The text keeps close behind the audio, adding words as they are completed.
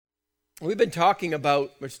We've been talking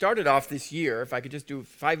about, we started off this year, if I could just do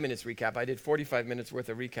 5 minutes recap. I did 45 minutes worth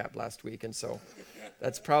of recap last week, and so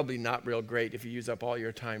that's probably not real great if you use up all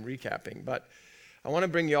your time recapping. But I want to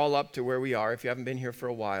bring you all up to where we are if you haven't been here for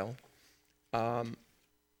a while.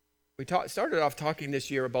 We started off talking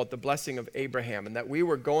this year about the blessing of Abraham and that we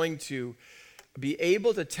were going to be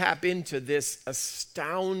able to tap into this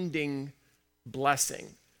astounding blessing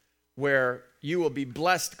where you will be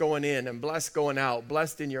blessed going in and blessed going out,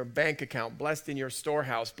 blessed in your bank account, blessed in your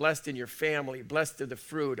storehouse, blessed in your family, blessed to the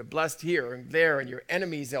fruit, blessed here and there, and your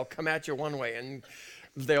enemies, they'll come at you one way and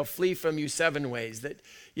they'll flee from you 7 ways. That,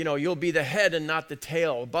 you'll be the head and not the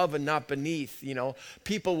tail, above and not beneath.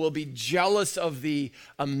 People will be jealous of the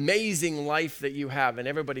amazing life that you have, and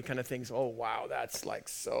everybody kind of thinks, oh, wow, that's like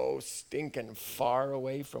so stinking far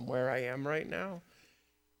away from where I am right now.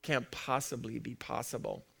 Can't possibly be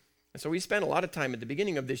possible. And so we spent a lot of time at the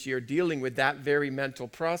beginning of this year dealing with that very mental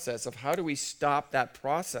process of how do we stop that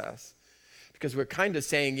process? Because we're kind of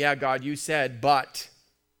saying, yeah, God, you said, but.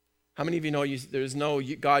 How many of you know there's no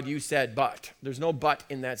God, you said, but? There's no but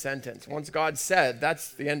in that sentence. Once God said,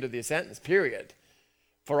 that's the end of the sentence, period.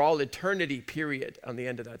 For all eternity, period, on the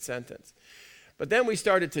end of that sentence. But then we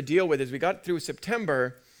started to deal with, as we got through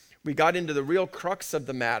September, we got into the real crux of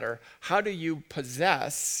the matter. How do you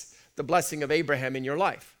possess the blessing of Abraham in your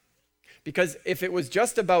life? Because if it was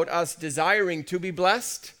just about us desiring to be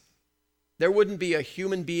blessed, there wouldn't be a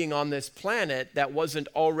human being on this planet that wasn't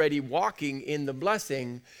already walking in the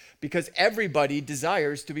blessing, because everybody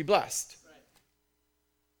desires to be blessed.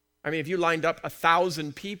 I mean, if you lined up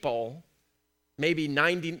 1,000 people, maybe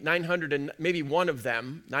 900 and maybe one of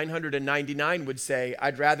them, 999 would say,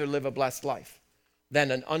 I'd rather live a blessed life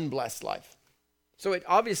than an unblessed life. So it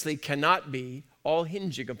obviously cannot be all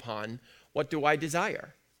hinging upon what do I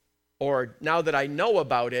desire? Or now that I know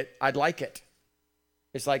about it, I'd like it.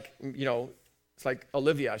 It's like, it's like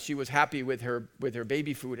Olivia. She was happy with her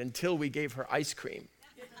baby food until we gave her ice cream.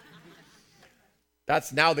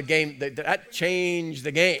 That's now the game. That changed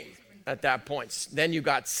the game at that point. Then you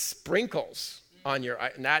got sprinkles on your,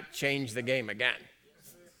 and that changed the game again.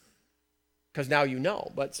 Because now you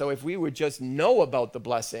know. But so if we would just know about the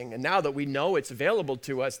blessing, and now that we know it's available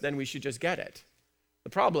to us, then we should just get it. The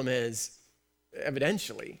problem is,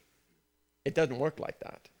 evidentially, it doesn't work like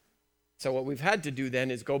that. So what we've had to do then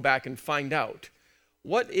is go back and find out,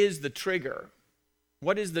 what is the trigger?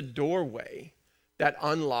 What is the doorway that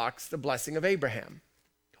unlocks the blessing of Abraham?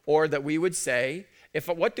 Or that we would say,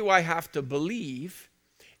 what do I have to believe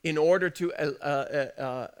in order to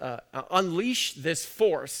unleash this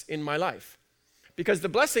force in my life? Because the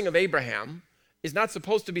blessing of Abraham is not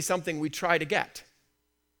supposed to be something we try to get.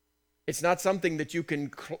 It's not something that you can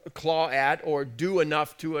claw at or do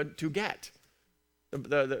enough to get.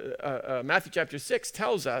 Matthew chapter 6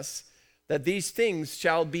 tells us that these things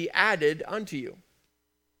shall be added unto you.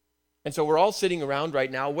 And so we're all sitting around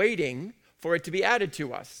right now waiting for it to be added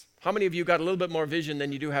to us. How many of you got a little bit more vision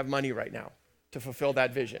than you do have money right now to fulfill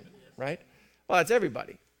that vision, right? Well, that's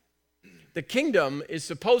everybody. The kingdom is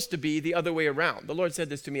supposed to be the other way around. The Lord said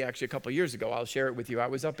this to me actually a couple of years ago. I'll share it with you. I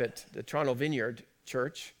was up at the Toronto Vineyard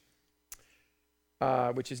Church,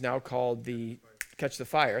 which is now called the Catch the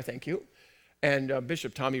Fire, thank you. And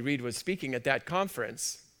Bishop Tommy Reed was speaking at that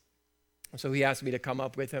conference. So he asked me to come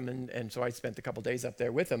up with him, and so I spent a couple days up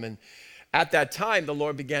there with him. And at that time, the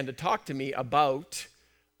Lord began to talk to me about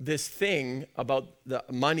this thing about the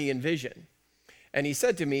money and vision. And he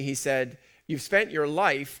said to me, you've spent your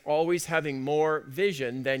life always having more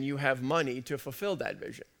vision than you have money to fulfill that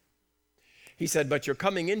vision. He said, but you're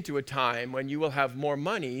coming into a time when you will have more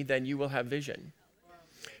money than you will have vision.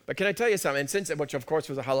 But can I tell you something? And which of course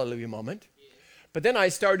was a hallelujah moment. But then I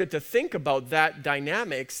started to think about that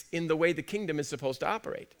dynamics in the way the kingdom is supposed to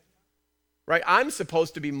operate, right? I'm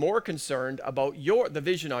supposed to be more concerned about the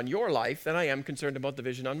vision on your life than I am concerned about the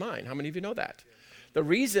vision on mine. How many of you know that? The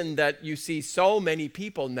reason that you see so many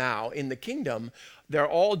people now in the kingdom, they're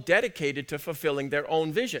all dedicated to fulfilling their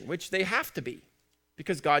own vision, which they have to be.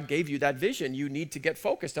 Because God gave you that vision, you need to get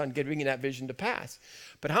focused on getting that vision to pass.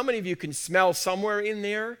 But how many of you can smell somewhere in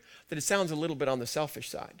there that it sounds a little bit on the selfish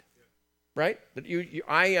side? Right? That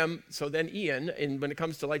so then Ian, when it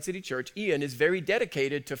comes to Light City Church, Ian is very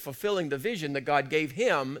dedicated to fulfilling the vision that God gave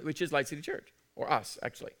him, which is Light City Church, or us,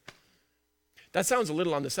 actually. That sounds a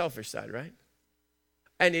little on the selfish side, right?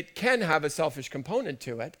 And it can have a selfish component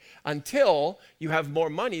to it until you have more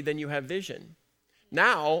money than you have vision.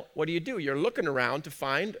 Now, what do? You're looking around to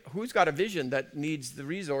find who's got a vision that needs the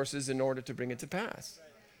resources in order to bring it to pass,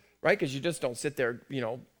 right? Because you just don't sit there,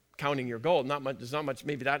 counting your gold. There's not much,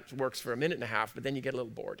 maybe that works for a minute and a half, but then you get a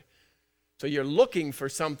little bored. So you're looking for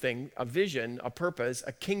something, a vision, a purpose,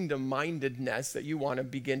 a kingdom-mindedness that you want to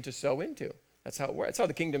begin to sow into. That's how it works. That's how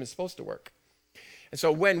the kingdom is supposed to work. And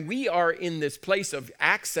so when we are in this place of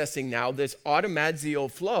accessing now this automazio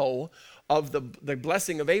flow of the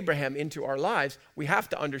blessing of Abraham into our lives, we have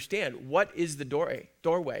to understand what is the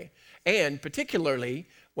doorway. And particularly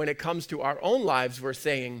when it comes to our own lives, we're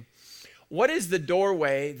saying, what is the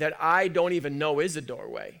doorway that I don't even know is a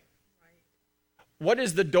doorway? What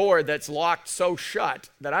is the door that's locked so shut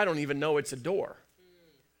that I don't even know it's a door?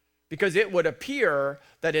 Because it would appear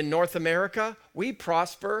that in North America, we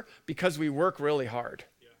prosper because we work really hard.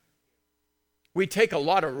 We take a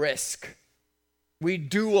lot of risk. We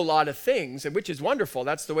do a lot of things, which is wonderful.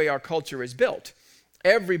 That's the way our culture is built.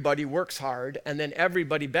 Everybody works hard, and then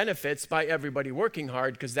everybody benefits by everybody working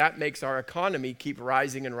hard, because that makes our economy keep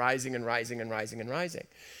rising and rising and rising and rising and rising.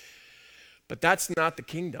 But that's not the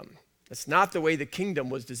kingdom. That's not the way the kingdom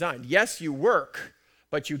was designed. Yes, you work,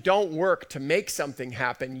 but you don't work to make something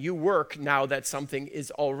happen. You work now that something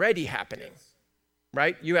is already happening,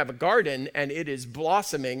 right? You have a garden and it is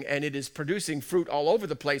blossoming and it is producing fruit all over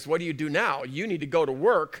the place. What do you do now? You need to go to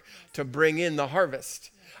work to bring in the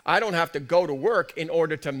harvest. I don't have to go to work in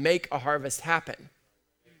order to make a harvest happen.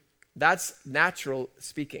 That's natural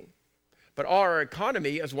speaking. But our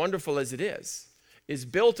economy, as wonderful as it is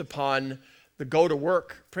built upon the go to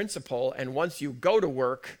work principle. And once you go to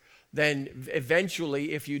work, then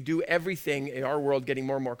eventually, if you do everything, in our world getting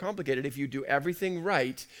more and more complicated, if you do everything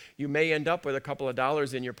right, you may end up with a couple of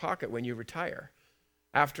dollars in your pocket when you retire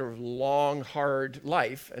after a long, hard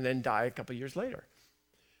life, and then die a couple of years later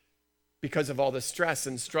because of all the stress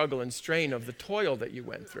and struggle and strain of the toil that you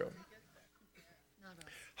went through.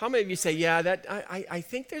 How many of you say, yeah, that I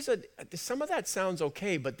think there's some of that sounds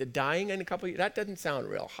okay, but the dying in a couple of years, that doesn't sound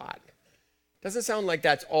real hot. Doesn't sound like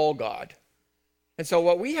that's all God. And so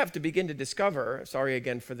what we have to begin to discover, sorry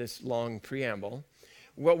again for this long preamble,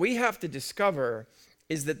 what we have to discover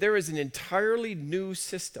is that there is an entirely new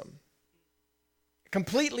system,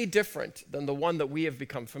 completely different than the one that we have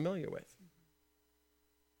become familiar with,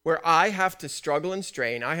 where I have to struggle and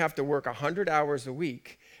strain. I have to work 100 hours a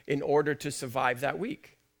week in order to survive that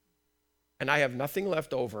week. And I have nothing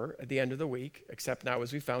left over at the end of the week, except now,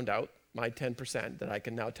 as we found out, my 10% that I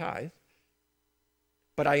can now tithe.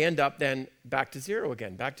 But I end up then back to zero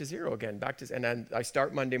again, and then I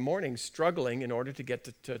start Monday morning struggling in order to get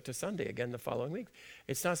to Sunday again the following week.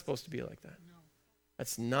 It's not supposed to be like that. No.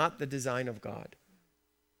 That's not the design of God.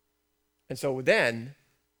 And so then,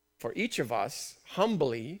 for each of us,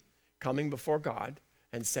 humbly coming before God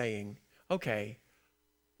and saying, okay,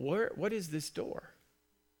 what is this door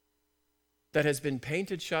that has been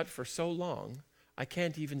painted shut for so long, I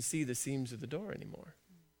can't even see the seams of the door anymore?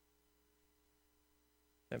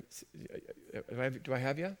 Do I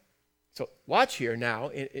have you? So watch here now.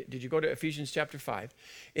 Did you go to Ephesians chapter 5?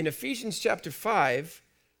 In Ephesians chapter 5,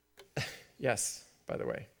 yes, by the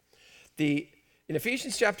way. In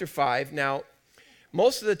Ephesians chapter 5, now,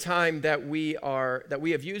 most of the time that we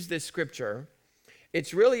have used this scripture,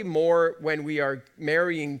 it's really more when we are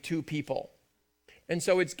marrying two people. And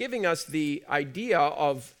so it's giving us the idea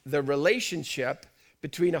of the relationship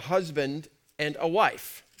between a husband and a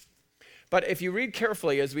wife. But if you read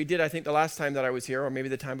carefully, as we did, I think, the last time that I was here, or maybe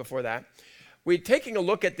the time before that, we're taking a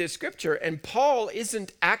look at this scripture, and Paul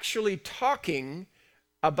isn't actually talking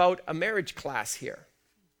about a marriage class here.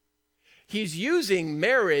 He's using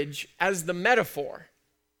marriage as the metaphor,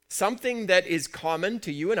 something that is common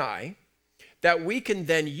to you and I, that we can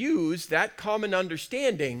then use that common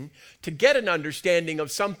understanding to get an understanding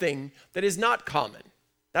of something that is not common.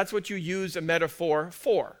 That's what you use a metaphor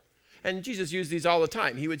for. And Jesus used these all the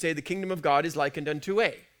time. He would say the kingdom of God is likened unto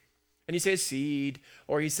a. And he says seed,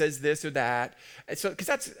 or he says this or that. And so,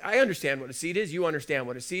 because I understand what a seed is, you understand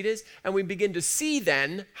what a seed is, and we begin to see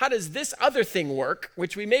then, how does this other thing work,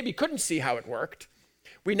 which we maybe couldn't see how it worked.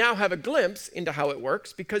 We now have a glimpse into how it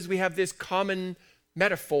works because we have this common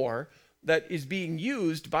metaphor that is being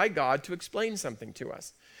used by God to explain something to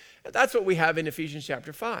us. And that's what we have in Ephesians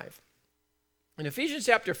chapter 5. And Ephesians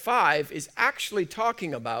chapter 5 is actually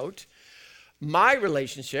talking about my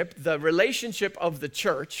relationship, the relationship of the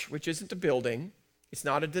church, which isn't a building, it's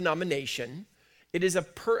not a denomination, it is a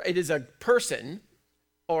person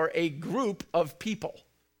or a group of people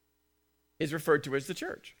is referred to as the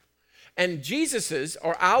church. And Jesus's,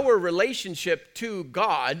 or our relationship to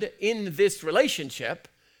God in this relationship,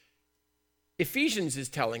 Ephesians is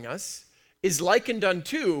telling us, is likened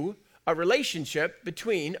unto a relationship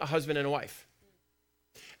between a husband and a wife.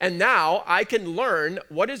 And now I can learn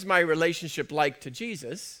what is my relationship like to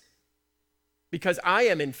Jesus, because I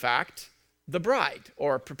am in fact the bride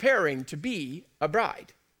or preparing to be a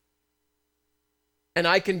bride. And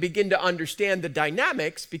I can begin to understand the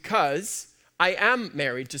dynamics because I am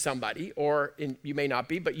married to somebody, you may not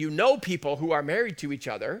be, but you know people who are married to each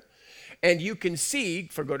other, and you can see,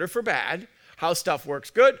 for good or for bad, how stuff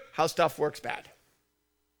works good, how stuff works bad.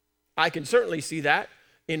 I can certainly see that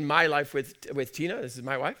in my life with Tina. This is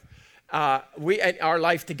my wife. Our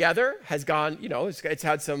life together has gone, it's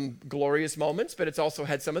had some glorious moments, but it's also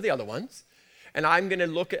had some of the other ones. And I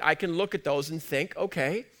can look at those and think,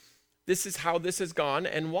 okay, this is how this has gone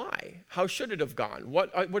and why. How should it have gone?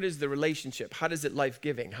 What is the relationship? How is it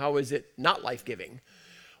life-giving? How is it not life-giving?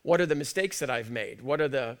 What are the mistakes that I've made? What are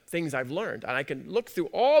the things I've learned? And I can look through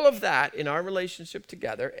all of that in our relationship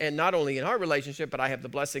together, and not only in our relationship, but I have the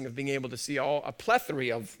blessing of being able to see a plethora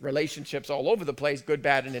of relationships all over the place, good,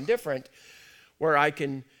 bad, and indifferent, where I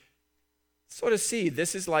can sort of see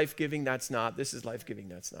this is life-giving, that's not, this is life-giving,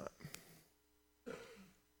 that's not.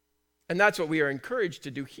 And that's what we are encouraged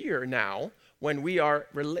to do here now when we are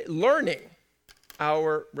learning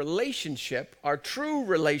our relationship, our true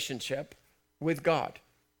relationship with God.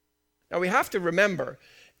 Now we have to remember,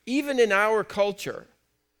 even in our culture,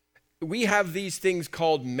 we have these things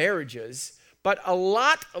called marriages, but a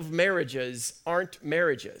lot of marriages aren't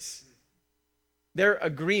marriages. They're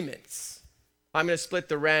agreements. I'm going to split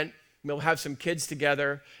the rent. We'll have some kids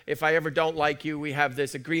together. If I ever don't like you, we have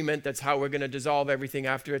this agreement. That's how we're going to dissolve everything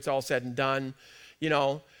after it's all said and done.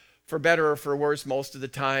 For better or for worse most of the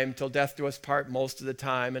time, till death do us part most of the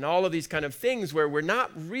time, and all of these kind of things where we're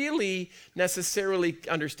not really necessarily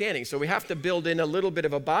understanding. So we have to build in a little bit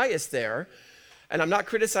of a bias there, and I'm not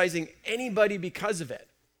criticizing anybody because of it.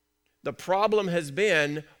 The problem has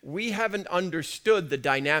been we haven't understood the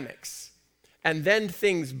dynamics, and then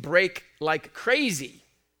things break like crazy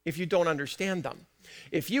if you don't understand them.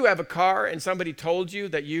 If you have a car and somebody told you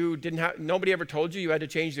that nobody ever told you had to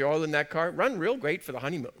change the oil in that car, run real great for the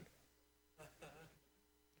honeymoon.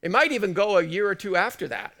 It might even go a year or two after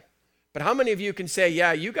that. But how many of you can say,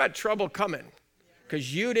 yeah, you got trouble coming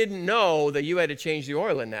because you didn't know that you had to change the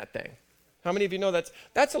oil in that thing? How many of you know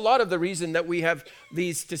that's a lot of the reason that we have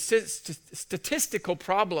these statistical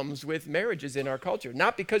problems with marriages in our culture?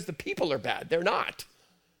 Not because the people are bad. They're not.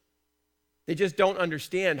 They just don't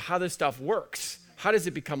understand how this stuff works. How does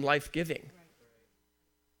it become life-giving?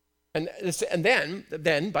 And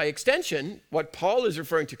then by extension, what Paul is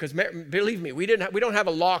referring to, because believe me, we don't have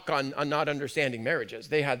a lock on not understanding marriages.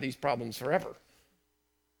 They had these problems forever.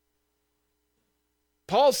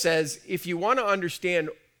 Paul says, if you want to understand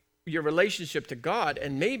your relationship to God,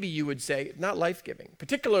 and maybe you would say, not life-giving,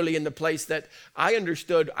 particularly in the place that I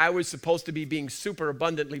understood I was supposed to be being super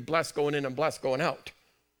abundantly blessed going in and blessed going out.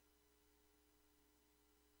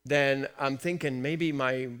 Then I'm thinking maybe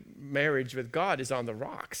my marriage with God is on the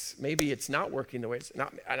rocks. Maybe it's not working the way it's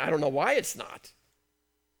not, and I don't know why it's not.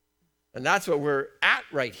 And that's what we're at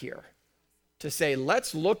right here, to say,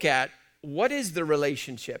 let's look at what is the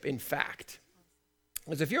relationship in fact.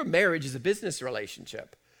 Because if your marriage is a business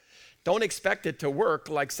relationship, don't expect it to work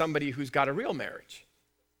like somebody who's got a real marriage.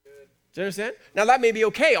 Do you understand? Now that may be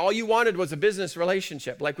okay. All you wanted was a business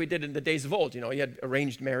relationship like we did in the days of old. You had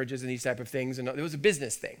arranged marriages and these type of things, and it was a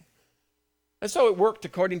business thing. And so it worked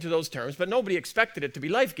according to those terms, but nobody expected it to be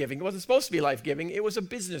life-giving. It wasn't supposed to be life-giving. It was a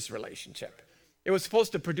business relationship. It was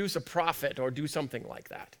supposed to produce a profit or do something like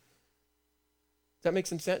that. Does that make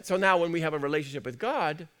some sense? So now when we have a relationship with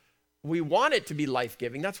God, we want it to be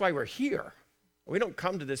life-giving. That's why we're here. We don't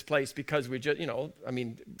come to this place because we just,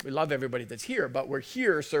 we love everybody that's here, but we're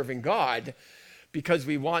here serving God because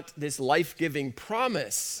we want this life-giving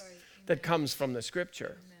promise that comes from the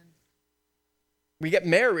scripture. Amen. We get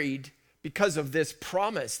married because of this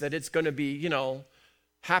promise that it's going to be,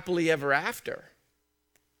 happily ever after.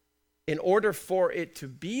 In order for it to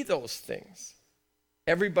be those things,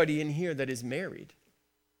 everybody in here that is married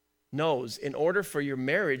knows in order for your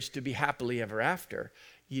marriage to be happily ever after,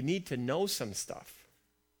 you need to know some stuff.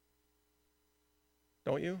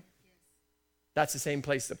 Don't you? Yes. That's the same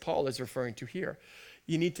place that Paul is referring to here.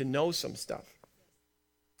 You need to know some stuff.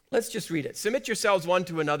 Let's just read it. Submit yourselves one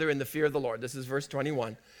to another in the fear of the Lord. This is verse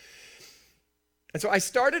 21. And so I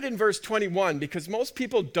started in verse 21 because most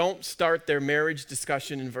people don't start their marriage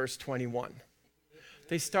discussion in verse 21.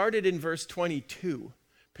 They started in verse 22,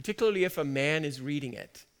 particularly if a man is reading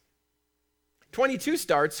it. 22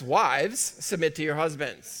 starts, wives, submit to your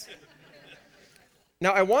husbands.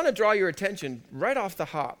 Now, I want to draw your attention right off the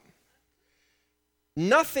hop.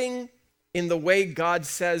 Nothing in the way God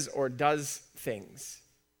says or does things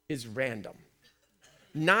is random.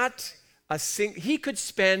 Not a single, he could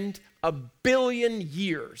spend 1 billion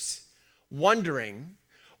years wondering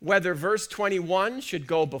whether verse 21 should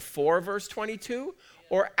go before verse 22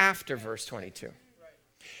 or after verse 22.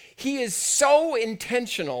 He is so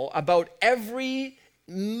intentional about every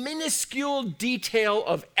minuscule detail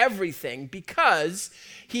of everything because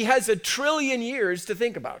he has 1 trillion years to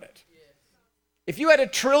think about it. If you had 1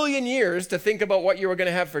 trillion years to think about what you were going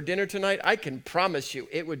to have for dinner tonight, I can promise you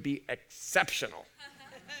it would be exceptional.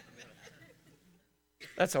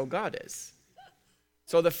 That's how God is.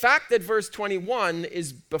 So the fact that verse 21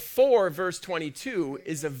 is before verse 22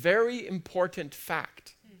 is a very important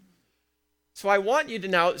fact. So I want you to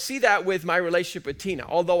now see that with my relationship with Tina.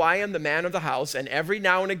 Although I am the man of the house, and every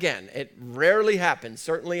now and again, it rarely happens,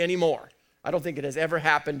 certainly anymore. I don't think it has ever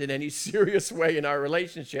happened in any serious way in our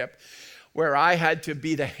relationship where I had to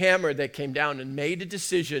be the hammer that came down and made a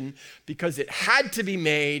decision because it had to be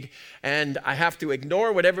made, and I have to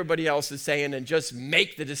ignore what everybody else is saying and just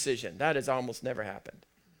make the decision. That has almost never happened.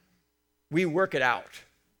 We work it out.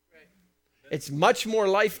 It's much more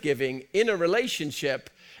life-giving in a relationship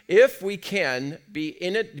if we can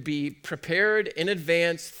be prepared in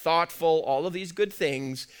advance, thoughtful, all of these good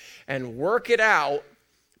things, and work it out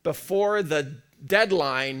before the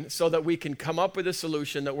deadline so that we can come up with a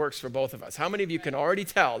solution that works for both of us. How many of you can already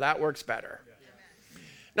tell that works better?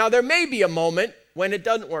 Now, there may be a moment when it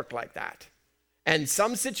doesn't work like that, and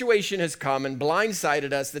some situation has come and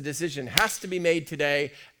blindsided us. The decision has to be made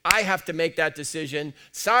today. I have to make that decision.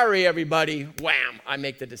 Sorry, everybody. Wham, I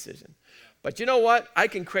make the decision. But you know what? I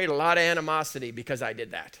can create a lot of animosity because I did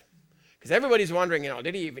that. Because everybody's wondering,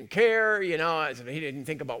 did he even care? He didn't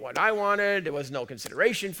think about what I wanted. There was no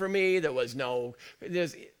consideration for me. Do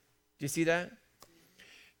you see that?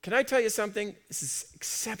 Can I tell you something? This is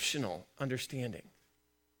exceptional understanding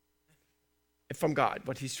from God,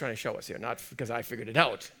 what he's trying to show us here, not because I figured it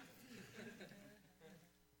out.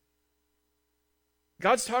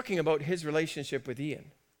 God's talking about his relationship with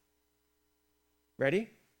Ian. Ready?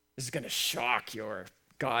 This is going to shock your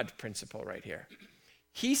God principle right here.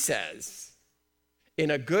 He says,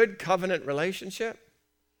 in a good covenant relationship,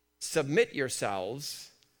 submit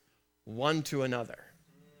yourselves one to another.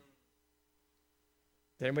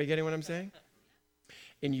 Is anybody getting what I'm saying?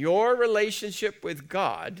 In your relationship with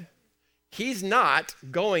God, he's not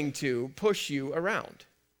going to push you around.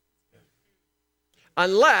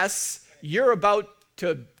 Unless you're about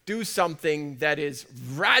to do something that is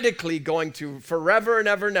radically going to forever and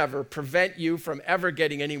ever and ever prevent you from ever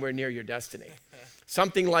getting anywhere near your destiny.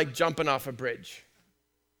 Something like jumping off a bridge.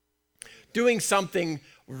 Doing something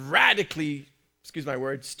radically, excuse my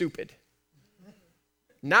word, stupid.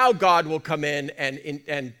 Now God will come in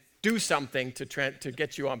and do something to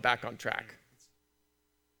get you back on track.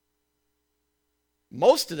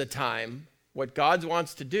 Most of the time, what God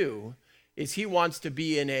wants to do is he wants to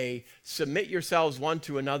be in a submit yourselves one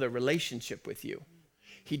to another relationship with you.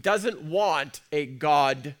 He doesn't want a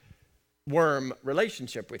God-worm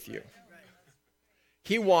relationship with you.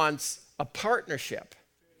 He wants a partnership.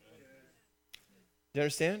 Do you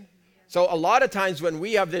understand? So a lot of times when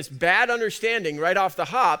we have this bad understanding right off the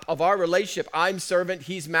hop of our relationship, I'm servant,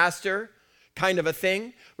 he's master, kind of a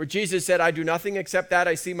thing, where Jesus said, I do nothing except that,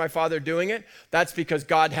 I see my Father doing it. That's because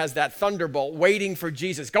God has that thunderbolt waiting for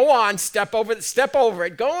Jesus. Go on, step over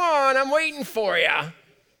it. Go on, I'm waiting for you.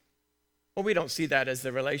 Well, we don't see that as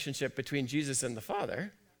the relationship between Jesus and the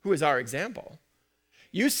Father, who is our example.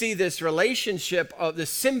 You see this relationship of the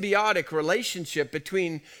symbiotic relationship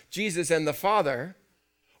between Jesus and the Father,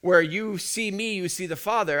 where you see me, you see the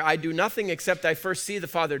Father. I do nothing except I first see the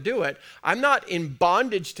Father do it. I'm not in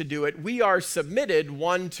bondage to do it. We are submitted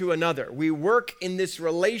one to another. We work in this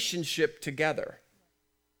relationship together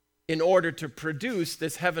in order to produce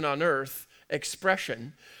this heaven on earth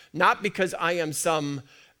expression, not because I am some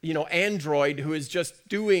android who is just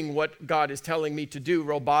doing what God is telling me to do,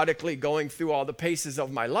 robotically going through all the paces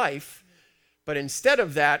of my life. But instead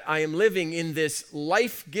of that, I am living in this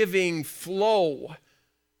life-giving flow,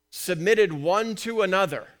 submitted one to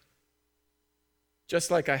another, just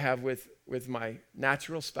like I have with my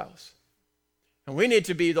natural spouse. And we need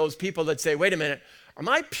to be those people that say, wait a minute, am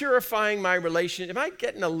I purifying my relationship? Am I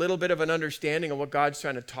getting a little bit of an understanding of what God's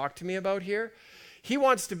trying to talk to me about here? He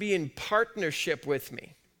wants to be in partnership with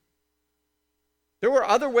me. There were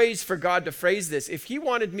other ways for God to phrase this. If he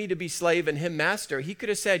wanted me to be slave and him master, he could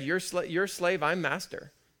have said, you're slave, I'm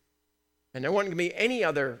master. And there wouldn't be any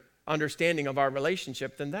other understanding of our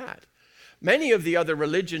relationship than that. Many of the other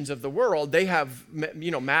religions of the world, they have,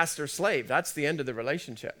 master slave. That's the end of the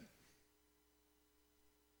relationship.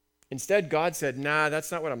 Instead, God said, nah,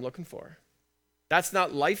 that's not what I'm looking for. That's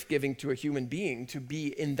not life-giving to a human being to be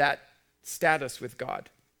in that status with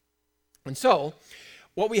God. And so,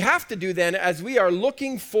 what we have to do then, as we are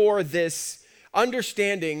looking for this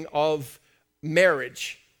understanding of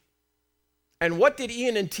marriage, and what did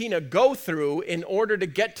Ian and Tina go through in order to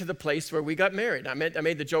get to the place where we got married? I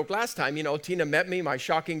made the joke last time, Tina met me, my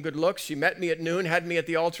shocking good looks. She met me at noon, had me at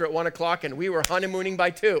the altar at 1 o'clock, and we were honeymooning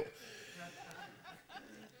by 2.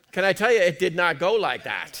 Can I tell you, it did not go like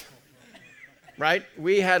that, right?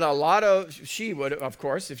 We had a lot of, she would, of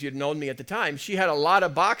course, if you'd known me at the time, she had a lot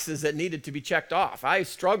of boxes that needed to be checked off. I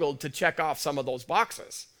struggled to check off some of those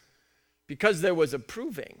boxes because there was a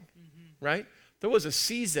proving, right? There was a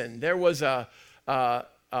season, there was a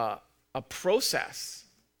process,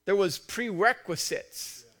 there was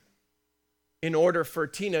prerequisites in order for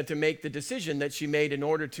Tina to make the decision that she made in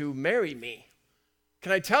order to marry me.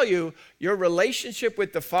 Can I tell you, your relationship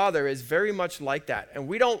with the Father is very much like that. And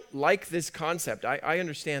we don't like this concept. I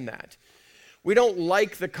understand that. We don't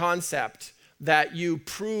like the concept that you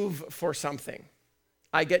prove for something.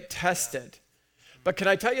 I get tested. But can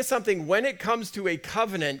I tell you something? When it comes to a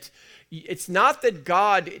covenant, it's not that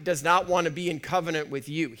God does not want to be in covenant with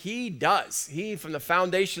you. He does. He, from the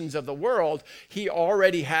foundations of the world, he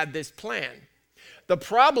already had this plan. The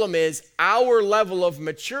problem is our level of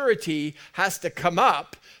maturity has to come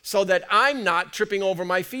up so that I'm not tripping over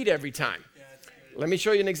my feet every time. Let me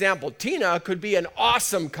show you an example. Tina could be an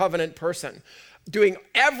awesome covenant person, doing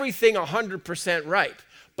everything 100% right.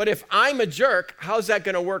 But if I'm a jerk, how's that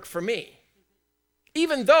going to work for me?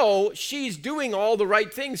 Even though she's doing all the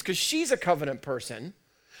right things because she's a covenant person,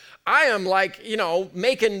 I am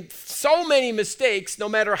making so many mistakes. No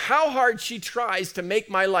matter how hard she tries to make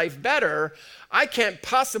my life better, I can't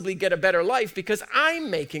possibly get a better life because I'm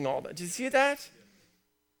making all that. Do you see that?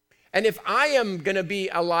 And if I am going to be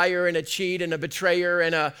a liar and a cheat and a betrayer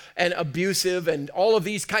and abusive and all of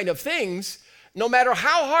these kind of things, no matter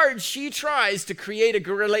how hard she tries to create a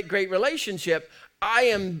great relationship, I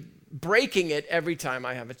am breaking it every time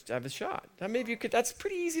I have a shot. That's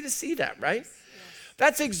pretty easy to see that, right?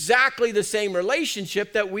 That's exactly the same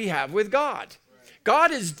relationship that we have with God.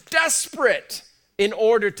 God is desperate in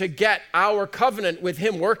order to get our covenant with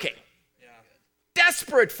him working.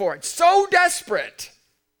 Desperate for it, so desperate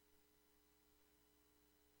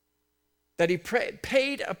that he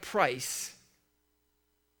paid a price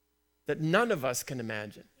that none of us can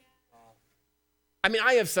imagine. I mean,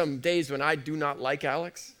 I have some days when I do not like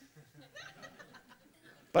Alex,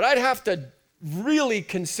 but I'd have to really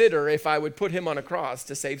consider if I would put him on a cross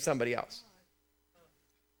to save somebody else.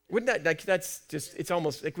 Wouldn't that's just, it's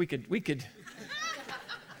almost like we could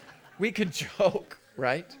joke,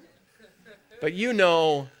 right? But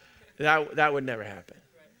that would never happen.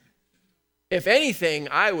 If anything,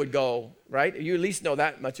 I would go, right? You at least know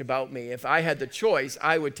that much about me. If I had the choice,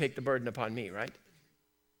 I would take the burden upon me, right?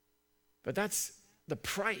 But that's the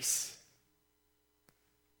price.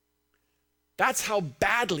 That's how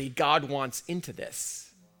badly God wants into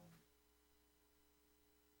this.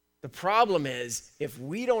 The problem is, if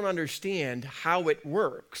we don't understand how it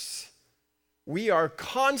works, we are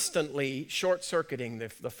constantly short-circuiting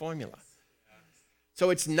the formula. So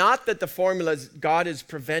it's not that the formula, God is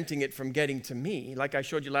preventing it from getting to me. Like I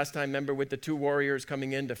showed you last time, remember with the 2 warriors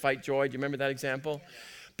coming in to fight joy. Do you remember that example?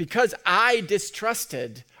 Because I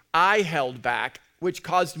distrusted, I held back, which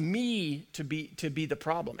caused me to be the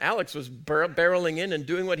problem. Alex was barreling in and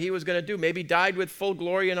doing what he was going to do. Maybe died with full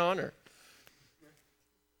glory and honor.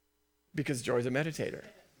 Because Joy's a meditator.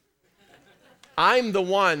 I'm the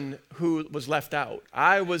one who was left out.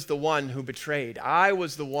 I was the one who betrayed. I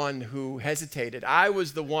was the one who hesitated. I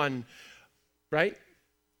was the one, right?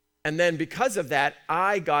 And then because of that,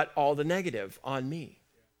 I got all the negative on me.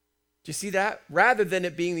 Do you see that? Rather than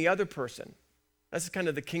it being the other person. That's kind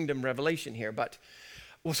of the kingdom revelation here.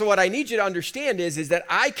 So what I need you to understand is that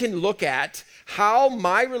I can look at how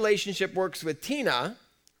my relationship works with Tina,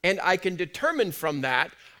 and I can determine from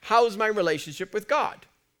that, how's my relationship with God?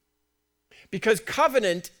 Because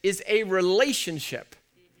covenant is a relationship.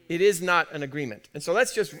 It is not an agreement. And so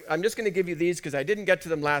I'm just going to give you these because I didn't get to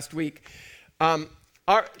them last week.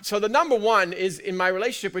 So the number one is in my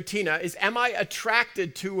relationship with Tina is, am I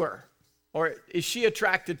attracted to her? Or is she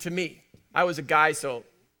attracted to me? I was a guy, so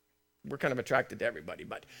we're kind of attracted to everybody.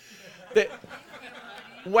 But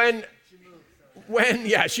when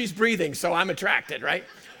she's breathing, so I'm attracted, right?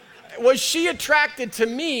 Was she attracted to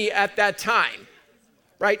me at that time?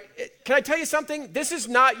 Right? Can I tell you something? This is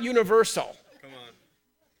not universal. Come on.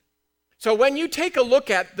 So when you take a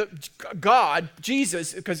look at God,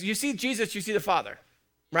 Jesus, because you see Jesus, you see the Father,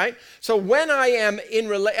 right? So when I am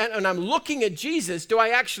and I'm looking at Jesus, do I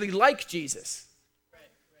actually like Jesus?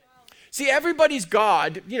 See, everybody's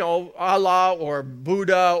God, Allah or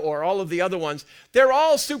Buddha or all of the other ones, they're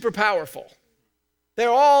all super powerful. They're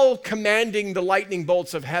all commanding the lightning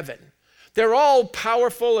bolts of heaven. They're all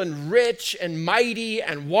powerful and rich and mighty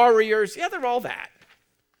and warriors. Yeah, they're all that.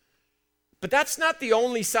 But that's not the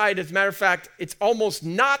only side. As a matter of fact, it's almost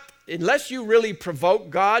not, unless you really provoke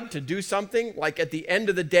God to do something, like at the end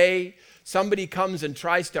of the day, somebody comes and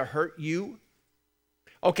tries to hurt you.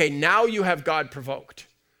 Okay, now you have God provoked.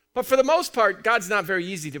 But for the most part, God's not very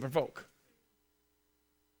easy to provoke.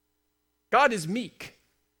 God is meek.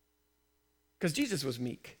 Because Jesus was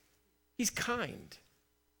meek. He's kind.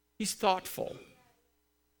 He's thoughtful.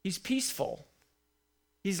 He's peaceful.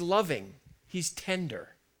 He's loving. He's tender.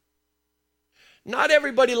 Not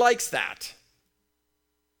everybody likes that.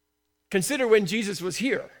 Consider when Jesus was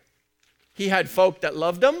here. He had folk that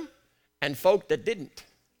loved him and folk that didn't.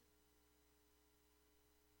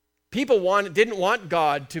 People didn't want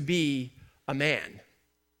God to be a man.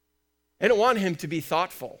 They didn't want him to be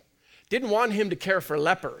thoughtful. Didn't want him to care for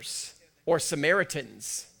lepers or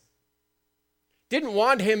Samaritans. Didn't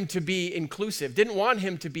want him to be inclusive. Didn't want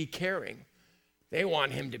him to be caring. They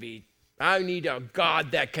want him to be, I need a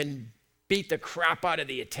God that can beat the crap out of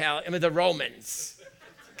the Romans.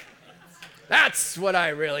 That's what I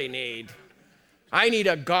really need. I need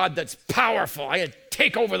a God that's powerful. I can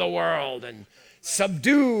take over the world and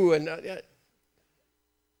subdue. And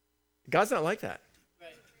God's not like that.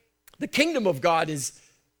 Right. The kingdom of God is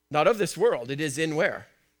not of this world. It is in where?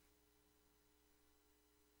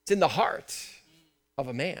 It's in the heart of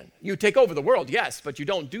a man. You take over the world, yes, but you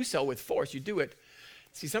don't do so with force. You do it.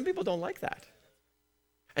 See, some people don't like that.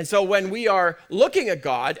 And so when we are looking at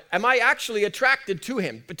God, am I actually attracted to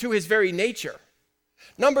him, but to his very nature?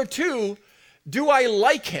 Number two, do I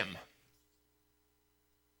like him?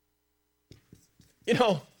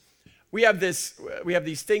 We have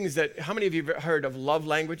these things that, how many of you have heard of love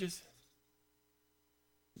languages?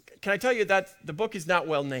 Can I tell you that the book is not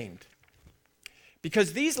well named?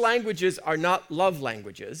 Because these languages are not love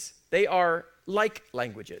languages, they are like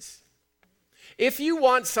languages. If you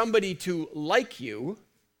want somebody to like you,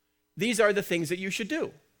 these are the things that you should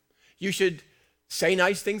do. You should say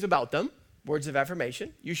nice things about them, words of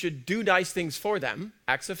affirmation. You should do nice things for them,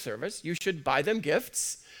 acts of service. You should buy them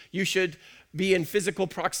gifts. You should be in physical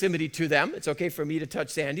proximity to them. It's okay for me to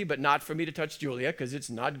touch Sandy, but not for me to touch Julia, because it's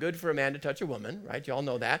not good for a man to touch a woman, right? You all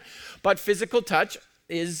know that. But physical touch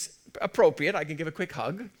is appropriate. I can give a quick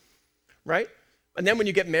hug, right? And then when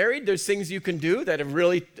you get married, there's things you can do that have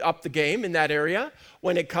really upped the game in that area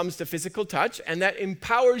when it comes to physical touch, and that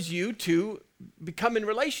empowers you to become in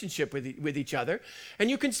relationship with each other, and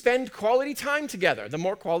you can spend quality time together. The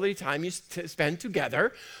more quality time you spend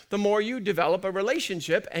together, the more you develop a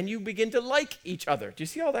relationship and you begin to like each other. Do you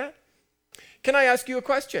see all that? Can I ask you a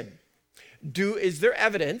question? Is there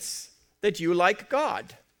evidence that you like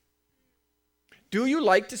God? Do you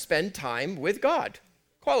like to spend time with God?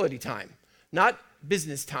 Quality time. Not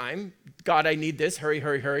business time. God, I need this. Hurry,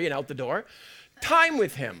 hurry, hurry, and out the door. Time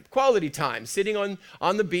with him, quality time, sitting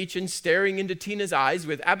on the beach and staring into Tina's eyes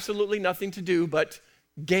with absolutely nothing to do but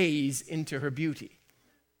gaze into her beauty.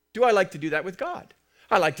 Do I like to do that with God?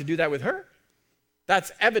 I like to do that with her.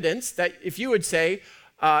 That's evidence that if you would say,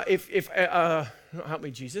 help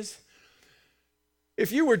me, Jesus.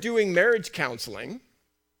 If you were doing marriage counseling,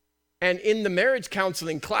 and in the marriage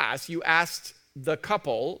counseling class, you asked the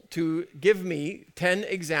couple to give me 10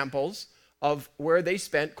 examples of where they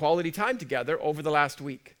spent quality time together over the last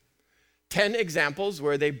week. 10 examples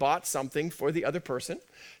where they bought something for the other person.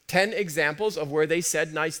 10 examples of where they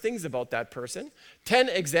said nice things about that person. 10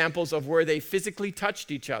 examples of where they physically touched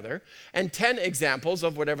each other. And 10 examples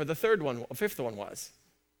of whatever the fifth one was.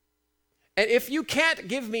 And if you can't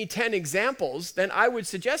give me 10 examples, then I would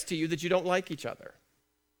suggest to you that you don't like each other.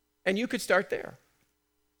 And you could start there.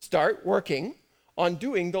 Start working on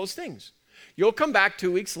doing those things. You'll come back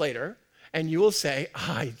 2 weeks later and you will say,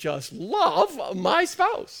 I just love my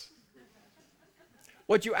spouse.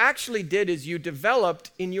 What you actually did is you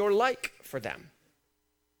developed in your like for them.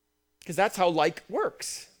 Because that's how like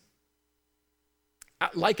works.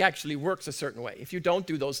 Like actually works a certain way. If you don't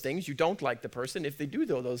do those things, you don't like the person. If they do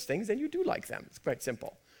those things, then you do like them. It's quite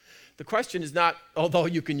simple. The question is not, although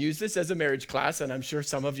you can use this as a marriage class, and I'm sure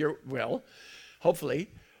some of you will, hopefully,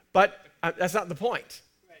 but that's not the point.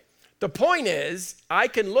 The point is, I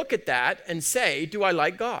can look at that and say, do I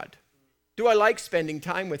like God? Do I like spending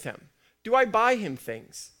time with him? Do I buy him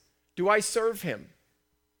things? Do I serve him?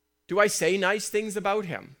 Do I say nice things about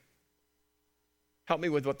him? Help me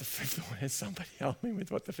with what the fifth one is. Somebody help me with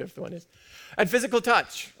what the fifth one is. And physical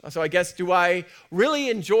touch. So I guess, do I really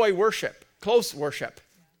enjoy worship, close worship?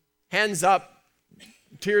 hands up,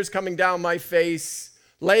 tears coming down my face,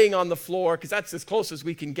 laying on the floor, because that's as close as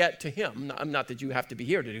we can get to him. Not that you have to be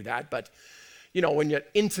here to do that, but when you're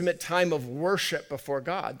intimate time of worship before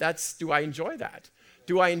God, do I enjoy that?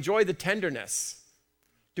 Do I enjoy the tenderness?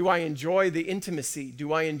 Do I enjoy the intimacy?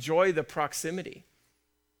 Do I enjoy the proximity?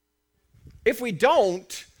 If we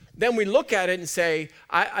don't, then we look at it and say,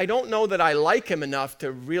 I don't know that I like him enough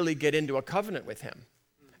to really get into a covenant with him.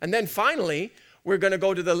 And then finally, we're going to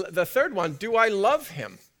go to the third one. Do I love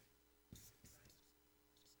him?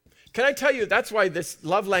 Can I tell you, that's why this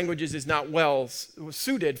love languages is not well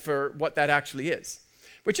suited for what that actually is,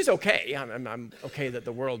 which is okay. I'm okay that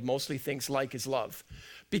the world mostly thinks like is love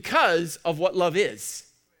because of what love is.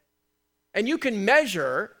 And you can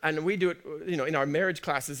measure, and we do it, in our marriage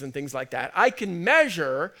classes and things like that, I can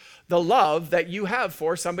measure the love that you have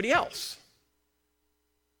for somebody else.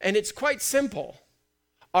 And it's quite simple.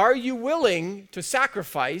 Are you willing to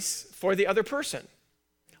sacrifice for the other person?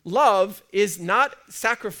 Love is not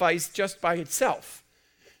sacrifice just by itself.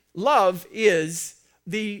 Love is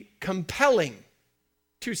the compelling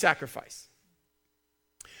to sacrifice.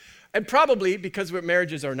 And probably because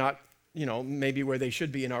marriages are not, maybe where they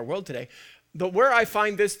should be in our world today, where I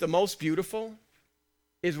find this the most beautiful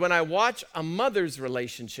is when I watch a mother's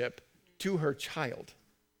relationship to her child.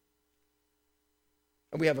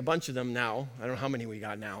 And we have a bunch of them now. I don't know how many we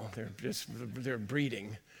got now. They're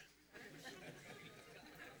breeding.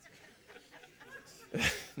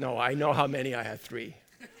 No, I know how many. I have 3.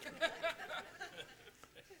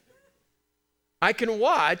 I can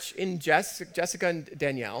watch in Jessica and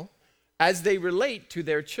Danielle, as they relate to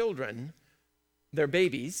their children, their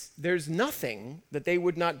babies, there's nothing that they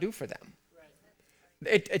would not do for them.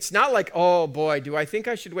 It's not like, oh boy, do I think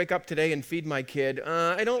I should wake up today and feed my kid?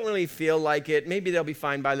 I don't really feel like it. Maybe they'll be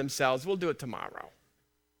fine by themselves. We'll do it tomorrow.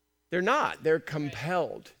 They're not. They're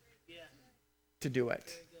compelled to do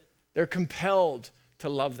it. They're compelled to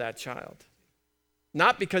love that child.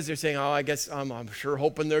 Not because they're saying, I guess I'm sure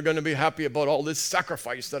hoping they're going to be happy about all this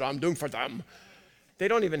sacrifice that I'm doing for them.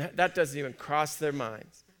 That doesn't even cross their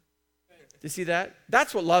minds. Do you see that?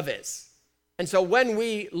 That's what love is. And so when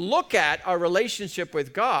we look at our relationship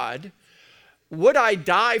with God, would I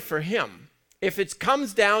die for him? If it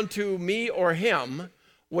comes down to me or him,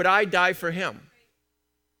 would I die for him?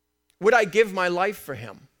 Would I give my life for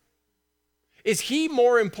him? Is he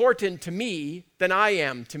more important to me than I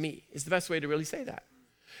am to me? Is the best way to really say that.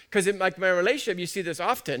 Because in my relationship, you see this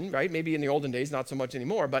often, right? Maybe in the olden days, not so much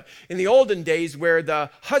anymore, but in the olden days where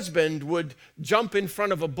the husband would jump in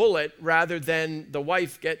front of a bullet rather than the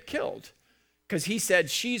wife get killed. Because he said,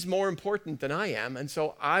 she's more important than I am, and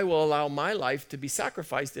so I will allow my life to be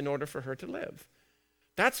sacrificed in order for her to live.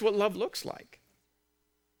 That's what love looks like.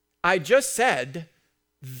 I just said,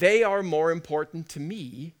 they are more important to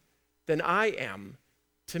me than I am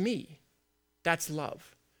to me. That's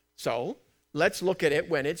love. So let's look at it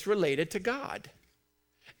when it's related to God.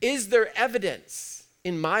 Is there evidence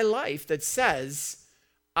in my life that says,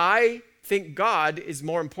 I think God is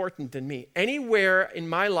more important than me? Anywhere in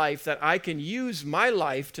my life that I can use my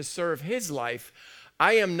life to serve his life,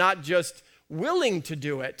 I am not just willing to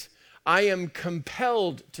do it, I am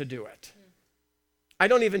compelled to do it. I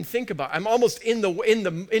don't even think about it. I'm almost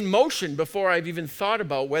in motion before I've even thought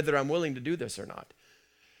about whether I'm willing to do this or not.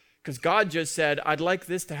 Because God just said, I'd like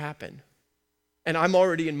this to happen. And I'm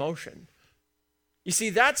already in motion. You see,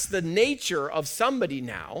 that's the nature of somebody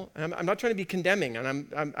now. And I'm not trying to be condemning.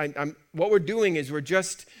 And what we're doing is we're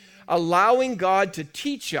just allowing God to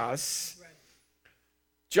teach us,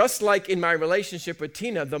 just like in my relationship with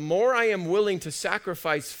Tina, the more I am willing to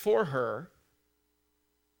sacrifice for her,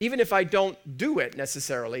 even if I don't do it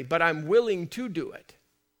necessarily, but I'm willing to do it.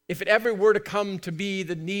 If it ever were to come to be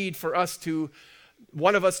the need for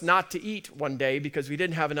one of us not to eat one day because we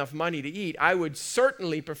didn't have enough money to eat, I would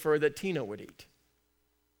certainly prefer that Tina would eat.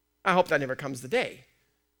 I hope that never comes the day.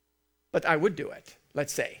 But I would do it,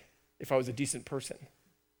 let's say, if I was a decent person.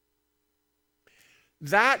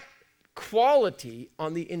 That quality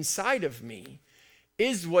on the inside of me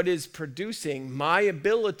is what is producing my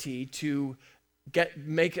ability to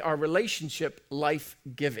make our relationship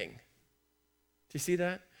life-giving. Do you see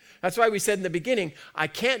that? That's why we said in the beginning, I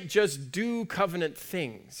can't just do covenant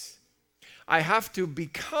things. I have to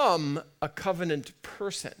become a covenant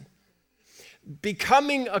person.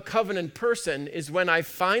 Becoming a covenant person is when I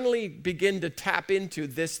finally begin to tap into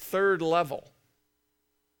this third level,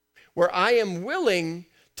 where I am willing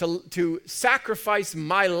to sacrifice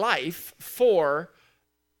my life for,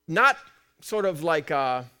 not sort of like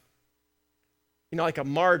a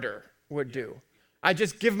martyr would do. I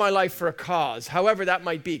just give my life for a cause, however that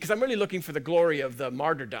might be, because I'm really looking for the glory of the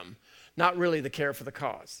martyrdom, not really the care for the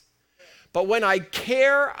cause. But when I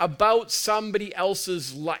care about somebody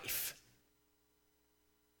else's life,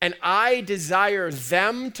 and I desire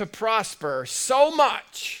them to prosper so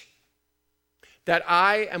much that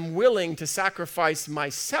I am willing to sacrifice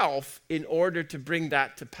myself in order to bring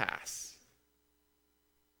that to pass,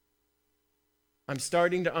 I'm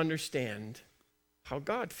starting to understand how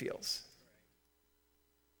God feels.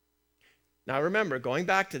 Now remember, going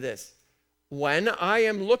back to this, when I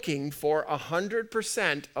am looking for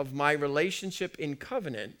 100% of my relationship in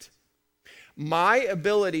covenant, my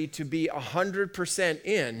ability to be 100%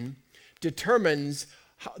 in determines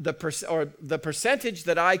the percentage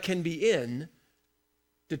that I can be in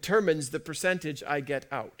determines the percentage I get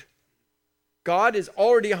out. God is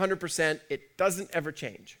already 100%. It doesn't ever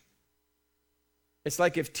change. It's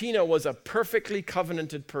like if Tina was a perfectly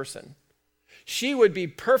covenanted person. She would be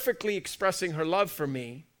perfectly expressing her love for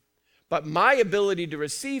me, but my ability to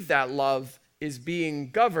receive that love is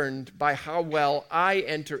being governed by how well I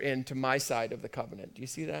enter into my side of the covenant. Do you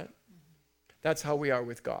see that? That's how we are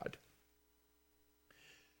with God.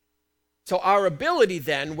 So our ability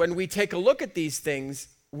then, when we take a look at these things,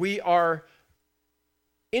 we are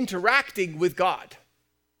interacting with God,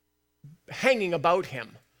 hanging about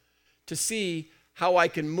him to see how I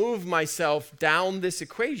can move myself down this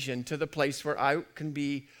equation to the place where I can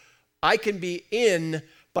be in,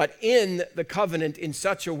 but in the covenant in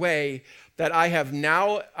such a way that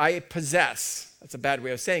I possess, that's a bad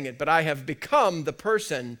way of saying it, but I have become the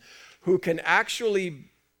person who can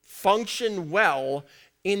actually function well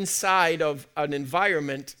inside of an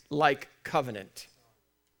environment like covenant.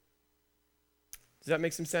 Does that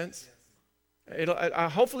make some sense?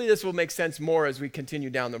 Hopefully this will make sense more as we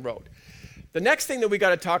continue down the road. The next thing that we got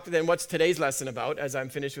to talk to then, what's today's lesson about as I'm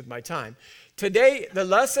finished with my time? Today, the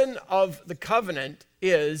lesson of the covenant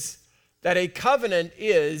is that a covenant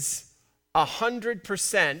is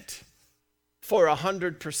 100% for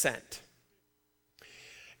 100%.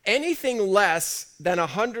 Anything less than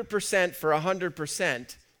 100% for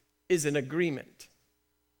 100% is an agreement.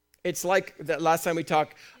 It's like that last time we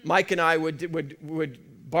talked, Mike and I would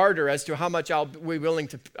barter as to how much I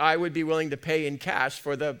would be willing to pay in cash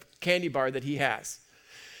for the candy bar that he has.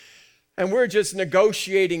 And we're just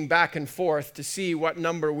negotiating back and forth to see what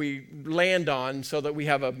number we land on so that we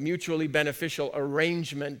have a mutually beneficial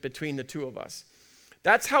arrangement between the two of us.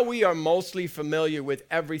 That's how we are mostly familiar with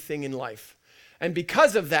everything in life. And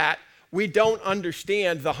because of that, we don't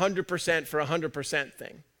understand the 100% for 100%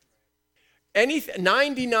 thing.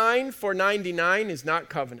 99 for 99 is not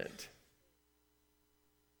covenant.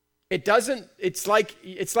 It's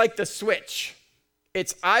like the switch.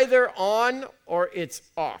 It's either on or it's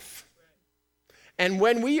off. And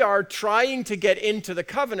when we are trying to get into the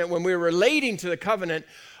covenant, when we're relating to the covenant,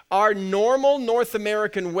 our normal North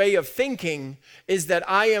American way of thinking is that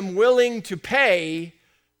I am willing to pay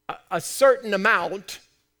a certain amount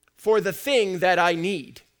for the thing that I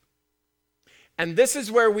need. And this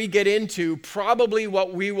is where we get into probably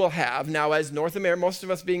what we will have now as most of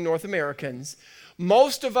us being North Americans.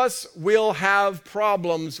 Most of us will have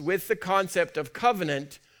problems with the concept of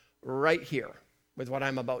covenant right here with what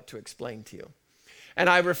I'm about to explain to you. And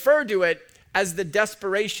I refer to it as the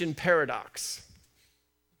desperation paradox.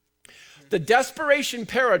 The desperation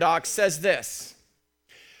paradox says this: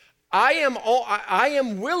 I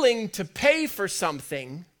am willing to pay for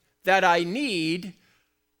something that I need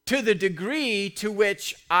to the degree to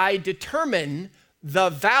which I determine the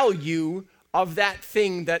value of that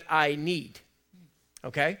thing that I need.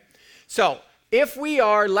 Okay? So, if we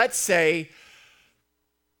are, let's say,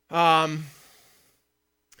 I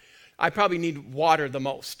probably need water the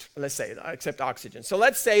most, let's say, except oxygen. So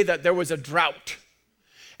let's say that there was a drought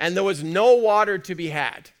and there was no water to be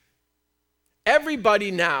had. Everybody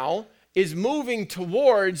now is moving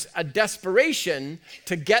towards a desperation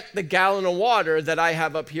to get the gallon of water that I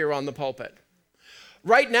have up here on the pulpit.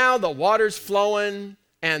 Right now, the water's flowing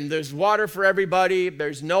and there's water for everybody.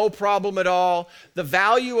 There's no problem at all. The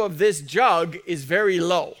value of this jug is very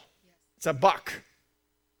low. It's $1.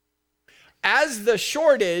 As the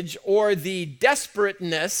shortage or the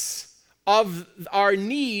desperateness of our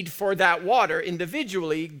need for that water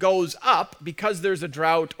individually goes up because there's a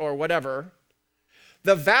drought or whatever,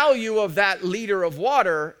 the value of that liter of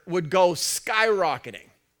water would go skyrocketing.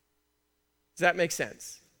 Does that make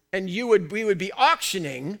sense? And we would be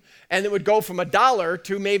auctioning, and it would go from $1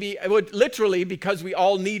 to maybe, it would literally, because we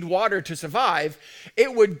all need water to survive,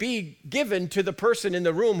 it would be given to the person in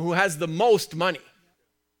the room who has the most money.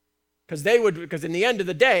 Because in the end of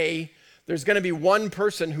the day, there's going to be one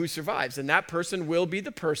person who survives, and that person will be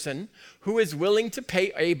the person who is willing to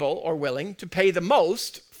pay, able or willing to pay the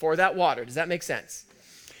most for that water. Does that make sense?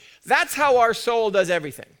 That's how our soul does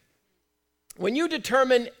everything. When you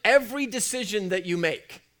determine every decision that you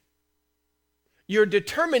make, you're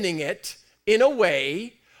determining it in a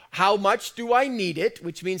way, how much do I need it,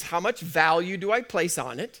 which means how much value do I place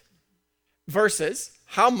on it, versus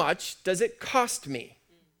how much does it cost me?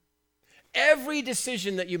 Every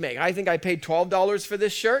decision that you make. I think I paid $12 for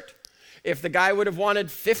this shirt. If the guy would have wanted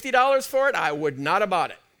 $50 for it, I would not have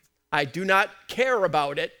bought it. I do not care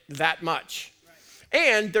about it that much. Right.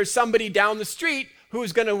 And there's somebody down the street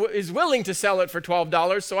is willing to sell it for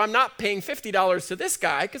 $12, so I'm not paying $50 to this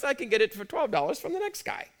guy because I can get it for $12 from the next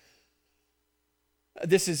guy.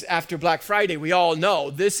 This is after Black Friday. We all know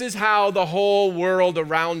this is how the whole world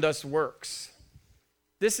around us works.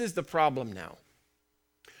 This is the problem now.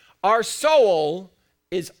 Our soul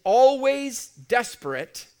is always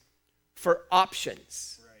desperate for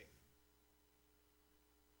options. Right.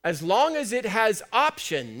 As long as it has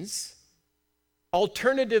options,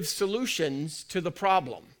 alternative solutions to the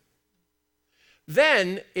problem,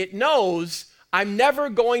 then it knows I'm never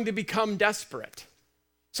going to become desperate.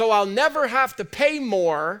 So I'll never have to pay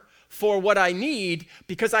more for what I need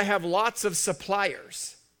because I have lots of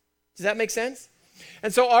suppliers. Does that make sense?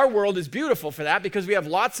 And so our world is beautiful for that because we have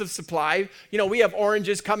lots of supply. You know, we have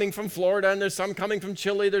oranges coming from Florida, and there's some coming from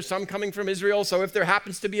Chile, there's some coming from Israel. So if there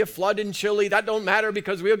happens to be a flood in Chile, that don't matter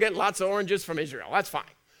because we'll get lots of oranges from Israel. That's fine.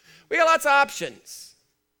 We got lots of options.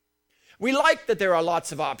 We like that there are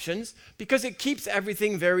lots of options because it keeps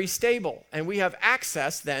everything very stable, and we have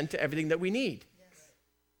access then to everything that we need. Yes.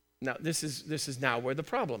 Now, this is now where the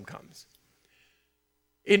problem comes.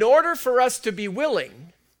 In order for us to be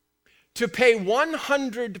willing to pay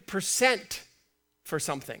 100% for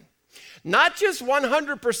something, not just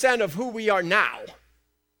 100% of who we are now,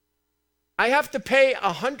 I have to pay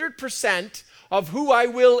 100% of who I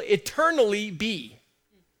will eternally be.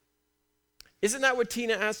 Isn't that what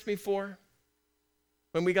Tina asked me for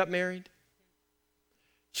when we got married?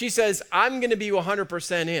 She says, I'm going to be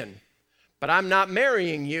 100% in, but I'm not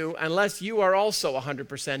marrying you unless you are also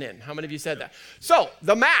 100% in. How many of you said that? So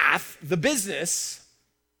the math, the business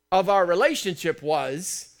of our relationship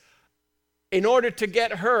was, in order to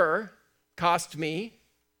get her, cost me,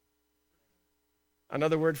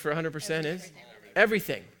 another word for 100% is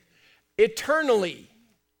everything. Eternally,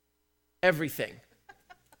 everything.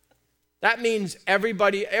 That means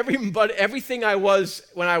everybody, everything I was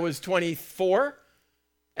when I was 24,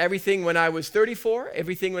 everything when I was 34,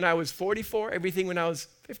 everything when I was 44, everything when I was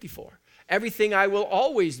 54. Everything I will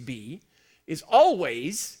always be is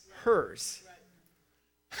always hers.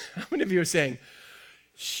 How many of you are saying,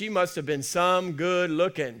 she must have been some good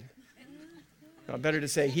looking? Well, better to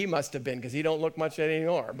say he must have been because he don't look much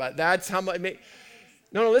anymore. But that's how much.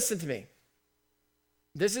 No, listen to me.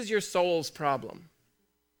 This is your soul's problem.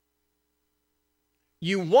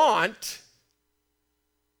 You want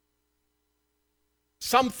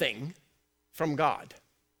something from God.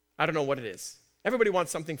 I don't know what it is. Everybody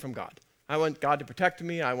wants something from God. I want God to protect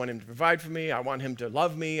me. I want him to provide for me. I want him to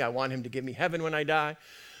love me. I want him to give me heaven when I die.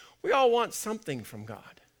 We all want something from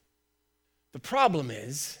God. The problem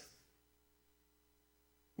is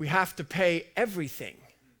we have to pay everything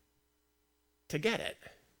to get it.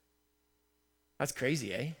 That's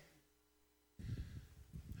crazy, eh?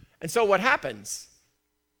 And so what happens?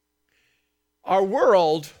 Our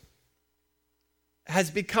world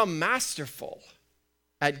has become masterful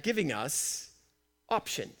at giving us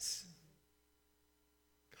options.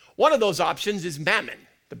 One of those options is mammon,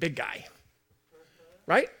 the big guy,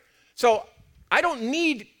 right? So I don't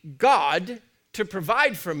need God to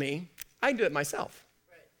provide for me. I can do it myself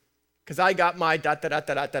because I got my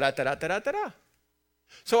da-da-da-da-da-da-da-da-da-da.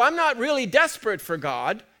 So I'm not really desperate for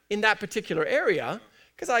God in that particular area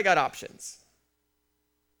because I got options.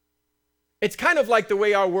 It's kind of like the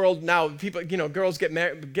way our world now, people, girls get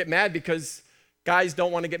mad because guys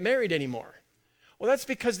don't want to get married anymore. Well, that's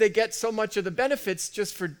because they get so much of the benefits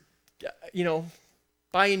just for,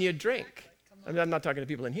 buying you a drink. I mean, I'm not talking to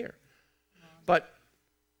people in here. But,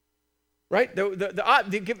 right,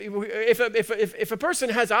 if a person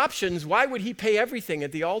has options, why would he pay everything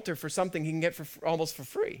at the altar for something he can get almost for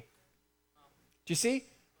free? Do you see?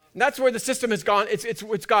 And that's where the system has gone.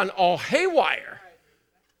 It's gone all haywire.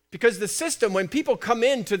 Because the system, when people come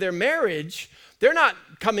into their marriage, they're not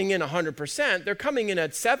coming in 100%. They're coming in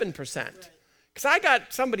at 7%. Because I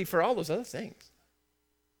got somebody for all those other things.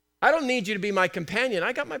 I don't need you to be my companion.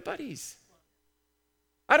 I got my buddies.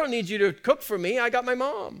 I don't need you to cook for me. I got my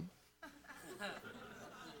mom.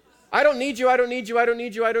 I don't need you, I don't need you, I don't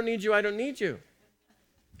need you, I don't need you, I don't need you.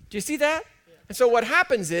 Do you see that? And so what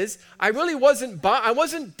happens is, I really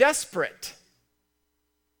wasn't desperate.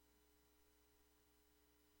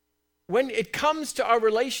 When it comes to our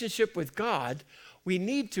relationship with God, we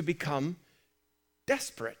need to become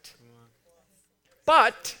desperate.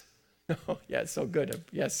 But, oh, yeah, it's so good.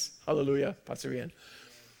 Yes, hallelujah, Pastor Ian.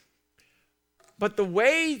 But the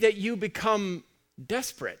way that you become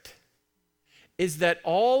desperate is that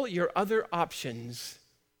all your other options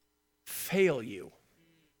fail you.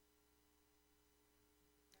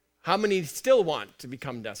 How many still want to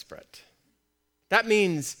become desperate? That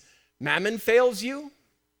means mammon fails you,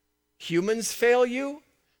 humans fail you,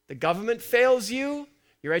 the government fails you,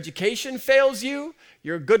 your education fails you,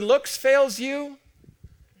 your good looks fails you.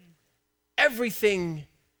 Everything,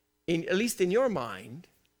 at least in your mind,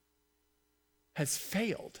 has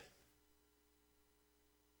failed.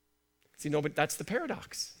 See, no, but that's the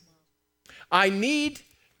paradox. I need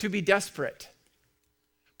to be desperate,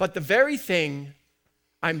 but the very thing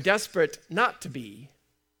I'm desperate not to be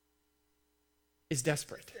is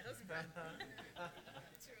desperate.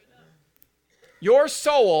 Your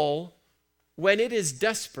soul, when it is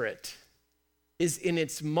desperate, is in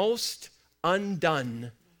its most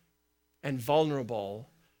undone and vulnerable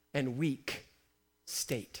and weak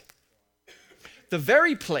state. The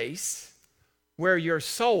very place where your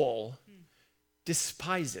soul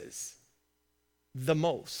despises the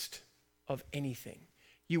most of anything.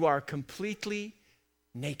 You are completely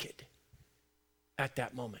naked at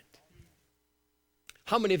that moment.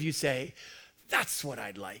 How many of you say, that's what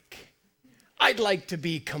I'd like? I'd like to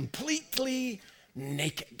be completely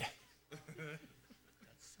naked.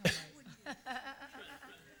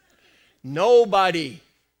 Nobody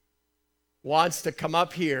wants to come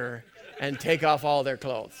up here and take off all their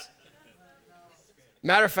clothes.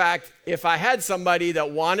 Matter of fact, if I had somebody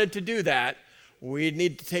that wanted to do that, we'd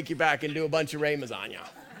need to take you back and do a bunch of ramas on you.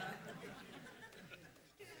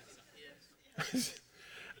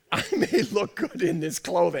 I may look good in this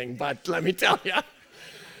clothing, but let me tell you,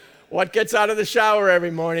 what gets out of the shower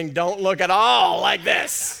every morning don't look at all like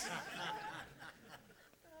this.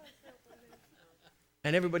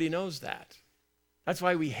 And everybody knows that. That's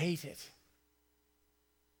why we hate it.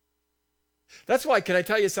 That's why, can I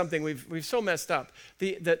tell you something? We've so messed up.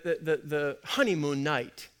 The honeymoon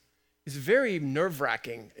night is very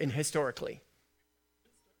nerve-wracking historically.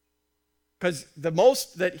 Because the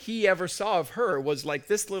most that he ever saw of her was like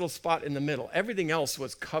this little spot in the middle. Everything else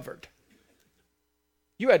was covered.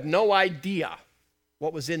 You had no idea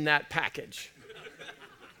what was in that package.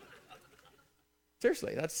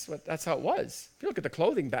 Seriously, that's how it was. If you look at the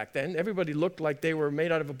clothing back then, everybody looked like they were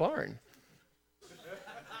made out of a barn.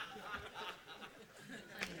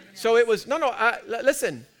 So it was,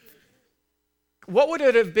 listen. What would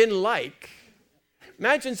it have been like?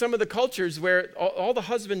 Imagine some of the cultures where all the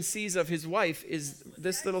husband sees of his wife is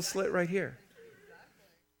this little slit right here.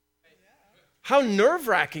 How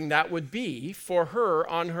nerve-wracking that would be for her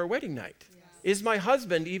on her wedding night. Is my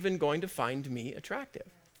husband even going to find me attractive?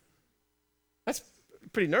 That's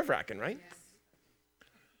pretty nerve-wracking, right?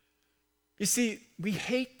 You see, we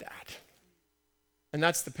hate that. And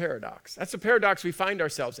that's the paradox. That's the paradox we find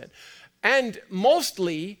ourselves in. And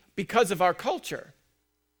mostly because of our culture.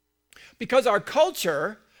 Because our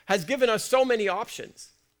culture has given us so many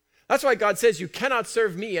options. That's why God says you cannot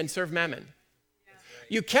serve me and serve mammon.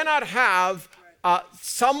 You cannot have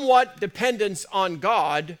somewhat dependence on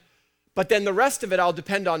God, but then the rest of it I'll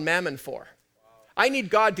depend on mammon for. I need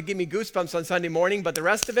God to give me goosebumps on Sunday morning, but the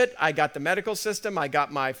rest of it, I got the medical system, I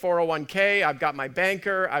got my 401k, I've got my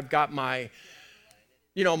banker, I've got my,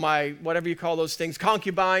 my, whatever you call those things,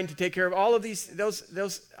 concubine to take care of all of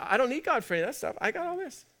those. I don't need God for any of that stuff. I got all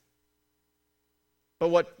this. But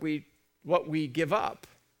what we give up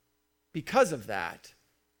because of that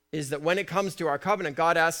is that when it comes to our covenant,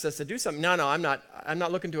 God asks us to do something. No, I'm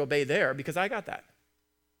not looking to obey there because I got that.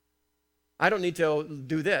 I don't need to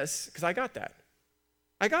do this because I got that.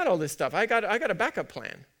 I got all this stuff. I got a backup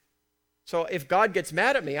plan. So if God gets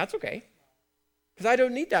mad at me, that's okay. Because I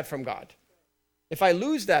don't need that from God. If I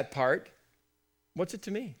lose that part, what's it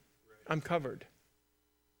to me? I'm covered.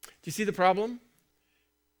 Do you see the problem?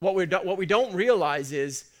 What we don't realize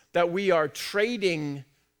is that we are trading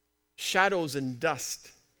shadows and dust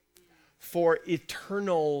for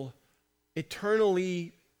eternally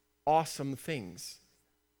awesome things.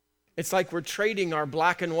 It's like we're trading our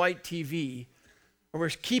black and white TV, or we're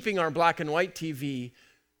keeping our black and white TV,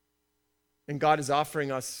 and God is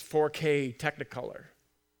offering us 4K Technicolor.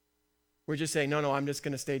 We're just saying, no, I'm just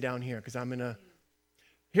going to stay down here because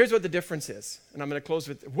here's what the difference is. And I'm going to close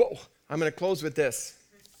with this.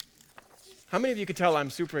 How many of you can tell I'm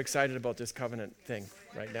super excited about this covenant thing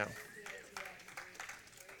right now?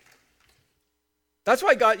 That's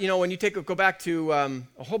why God, when you go back to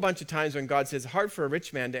a whole bunch of times when God says, hard for a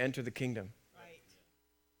rich man to enter the kingdom. Right.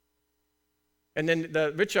 And then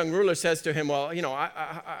the rich young ruler says to him, well,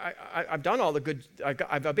 I've done all the good,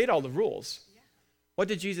 I've obeyed all the rules. Yeah. What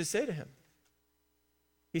did Jesus say to him?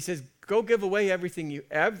 He says, go give away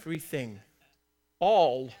everything,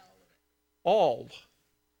 all.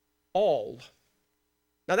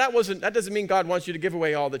 Now that doesn't mean God wants you to give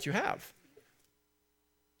away all that you have.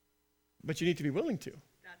 But you need to be willing to.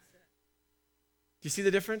 That's it. Do you see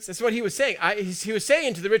the difference? That's what he was saying. He was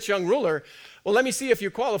saying to the rich young ruler, well, let me see if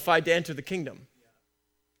you're qualified to enter the kingdom. Yeah.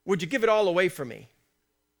 Would you give it all away for me?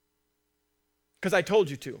 Because I told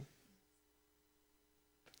you to.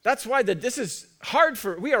 That's why this is hard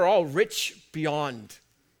we are all rich beyond.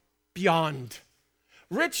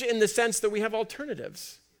 Rich in the sense that we have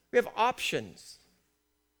alternatives. We have options.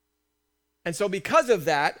 And so because of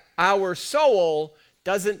that, our soul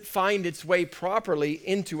doesn't find its way properly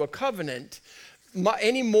into a covenant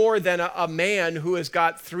any more than a man who has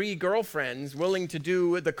got 3 girlfriends willing to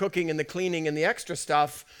do the cooking and the cleaning and the extra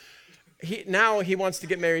stuff. Now he wants to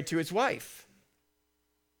get married to his wife.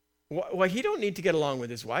 Well, he don't need to get along with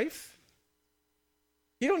his wife.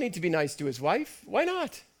 He don't need to be nice to his wife. Why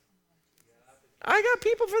not? I got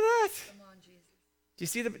people for that. Do you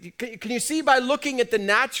see can you see by looking at the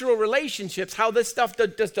natural relationships how this stuff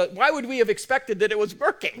does? Why would we have expected that it was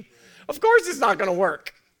working? Of course it's not going to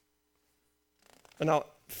work. And I'll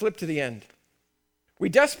flip to the end. We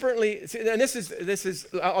desperately, and this is,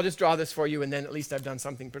 I'll just draw this for you and then at least I've done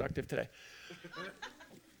something productive today.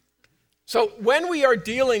 So when we are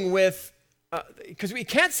dealing with, because we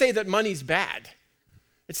can't say that money's bad.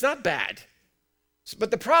 It's not bad.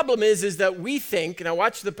 But the problem is that we think, and I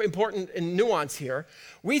watch the important nuance here,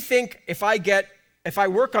 we think if I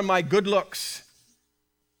work on my good looks,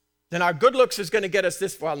 then our good looks is going to get us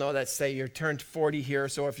this. Well, no, let's say you're turned 40 here,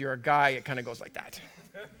 so if you're a guy, it kind of goes like that.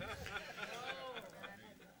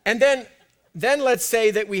 And then let's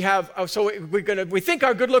say that we have, we think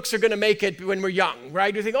our good looks are going to make it when we're young,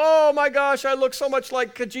 right? We think, oh my gosh, I look so much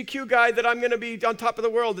like a GQ guy that I'm going to be on top of the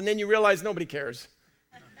world, and then you realize nobody cares.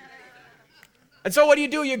 And so what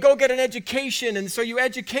do? You go get an education, and so your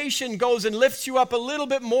education goes and lifts you up a little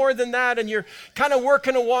bit more than that, and you're kind of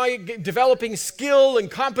working away, developing skill and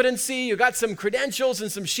competency. You got some credentials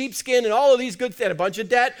and some sheepskin and all of these good things, a bunch of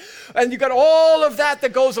debt, and you got all of that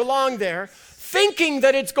goes along there, thinking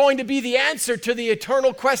that it's going to be the answer to the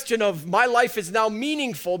eternal question of my life is now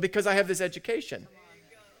meaningful because I have this education.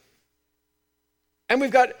 And we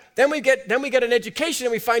get an education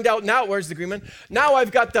and we find out now, where's the agreement? Now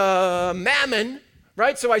I've got the mammon,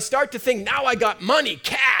 right? So I start to think now I got money,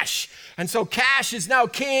 cash. And so cash is now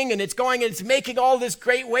king and it's making all this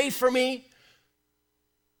great way for me.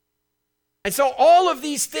 And so all of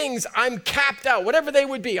these things I'm capped out, whatever they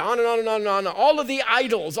would be, on and on and on and on. All of the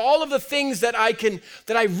idols, all of the things that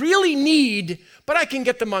I really need, but I can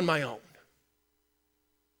get them on my own.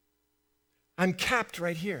 I'm capped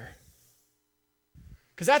right here.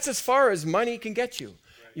 Because that's as far as money can get you.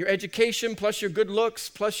 Your education plus your good looks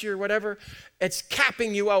plus your whatever, it's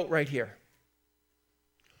capping you out right here.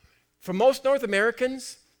 For most North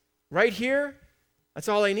Americans, right here, that's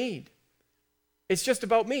all I need. It's just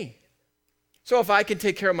about me. So if I can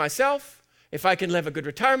take care of myself, if I can live a good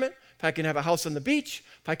retirement, if I can have a house on the beach,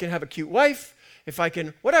 if I can have a cute wife, if I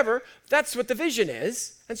can whatever, that's what the vision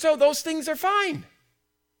is. And so those things are fine.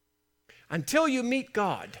 Until you meet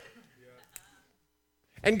God.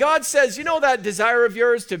 And God says, that desire of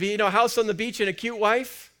yours to be, a house on the beach and a cute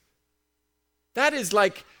wife? That is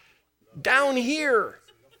like down here.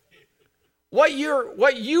 What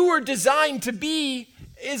you were designed to be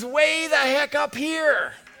is way the heck up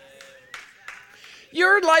here.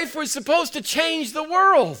 Your life was supposed to change the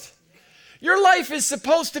world. Your life is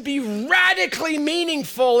supposed to be radically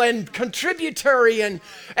meaningful and contributory and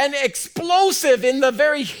explosive in the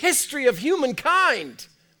very history of humankind.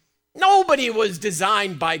 Nobody was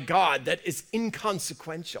designed by God that is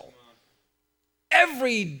inconsequential.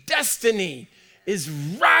 Every destiny is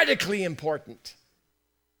radically important.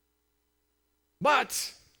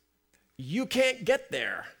 But you can't get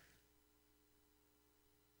there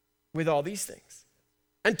with all these things.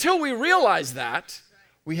 Until we realize that,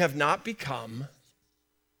 we have not become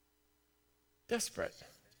desperate.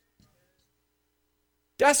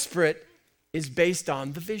 Desperate is based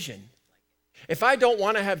on the vision. If I don't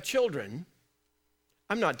want to have children,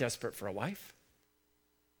 I'm not desperate for a wife.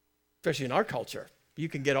 Especially in our culture. You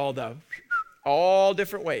can get all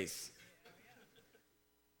different ways.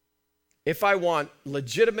 if I want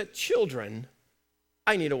legitimate children,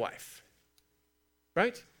 I need a wife,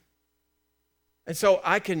 right? And so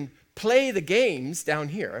I can play the games down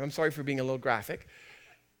here. I'm sorry for being a little graphic.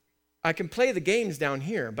 I can play the games down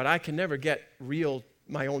here, but I can never get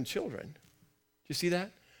my own children. Do you see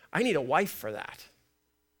that? I need a wife for that.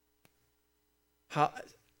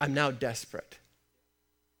 I'm now desperate.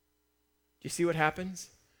 Do you see what happens?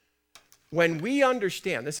 When we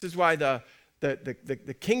understand, this is why the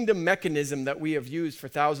kingdom mechanism that we have used for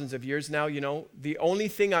thousands of years now, the only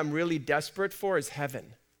thing I'm really desperate for is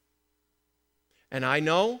heaven. And I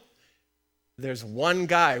know there's one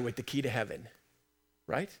guy with the key to heaven,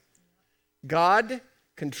 right? God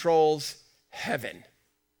controls heaven.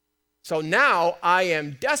 So now I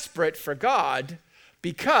am desperate for God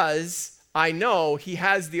because I know he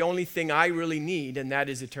has the only thing I really need, and that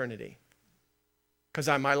is eternity. Because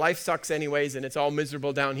my life sucks anyways, and it's all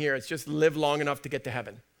miserable down here. It's just live long enough to get to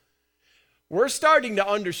heaven. We're starting to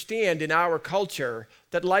understand in our culture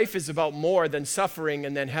that life is about more than suffering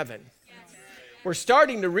and then heaven. We're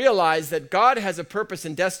starting to realize that God has a purpose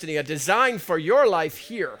and destiny, a design for your life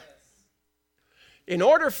here. In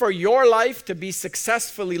order for your life to be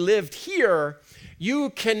successfully lived here,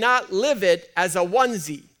 you cannot live it as a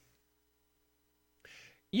onesie.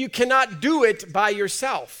 You cannot do it by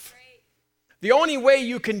yourself. The only way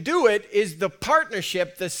you can do it is the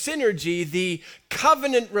partnership, the synergy, the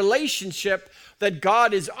covenant relationship that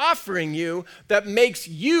God is offering you that makes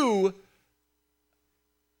you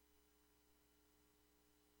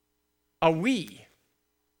a we.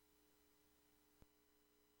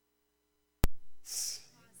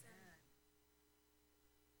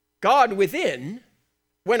 God within,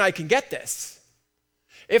 when I can get this,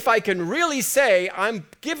 if I can really say I'm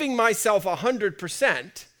giving myself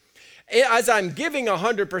 100%, as I'm giving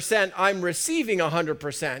 100%, I'm receiving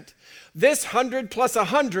 100%. This 100 plus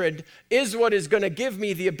 100 is what is going to give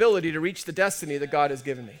me the ability to reach the destiny that God has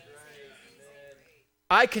given me.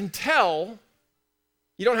 I can tell.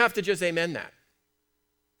 You don't have to just amen that.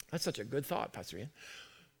 That's such a good thought, Pastor Ian.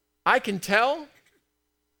 I can tell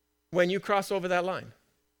when you cross over that line.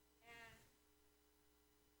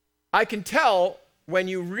 I can tell when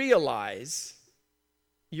you realize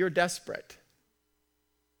you're desperate.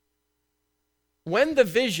 When the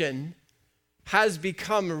vision has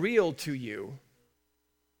become real to you,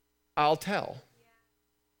 I'll tell.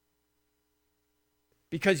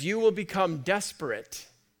 Because you will become desperate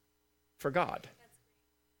for God.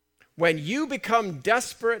 When you become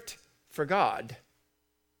desperate for God,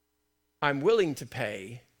 I'm willing to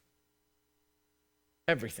pay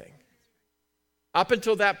everything. Up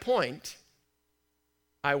until that point,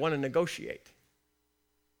 I want to negotiate.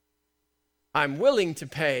 I'm willing to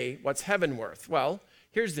pay what's heaven worth. Well,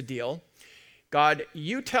 here's the deal. God,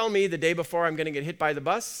 you tell me the day before I'm going to get hit by the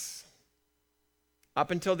bus.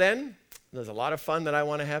 Up until then, there's a lot of fun that I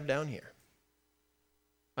want to have down here.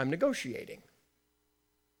 I'm negotiating.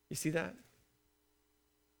 You see that?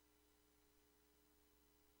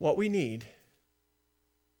 What we need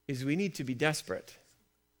is we need to be desperate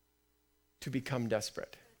to become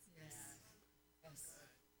desperate.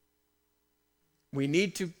 We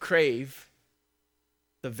need to crave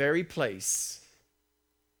the very place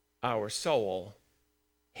our soul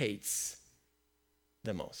hates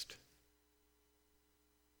the most.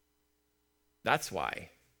 That's why,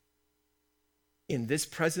 in this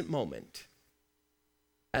present moment,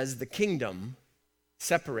 as the kingdom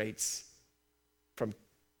separates from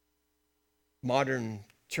modern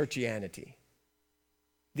churchianity,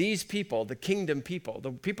 these people, the kingdom people,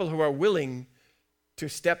 the people who are willing to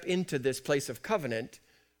step into this place of covenant,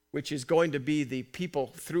 which is going to be the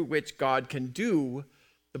people through which God can do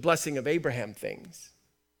the blessing of Abraham things.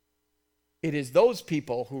 It is those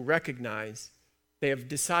people who recognize they have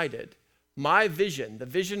decided my vision, the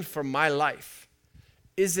vision for my life,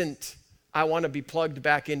 isn't I want to be plugged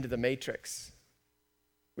back into the matrix,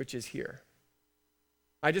 which is here.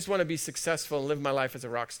 I just want to be successful and live my life as a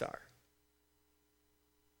rock star.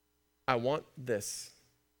 I want this.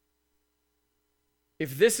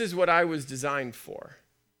 If this is what I was designed for,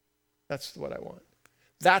 that's what I want.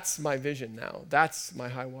 That's my vision now. That's my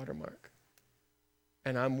high water mark.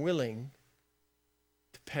 And I'm willing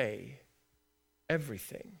to pay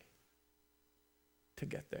everything to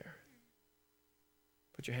get there.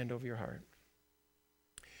 Put your hand over your heart.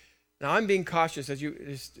 Now I'm being cautious as you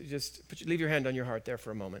leave your hand on your heart there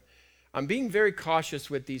for a moment. I'm being very cautious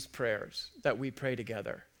with these prayers that we pray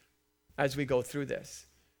together as we go through this.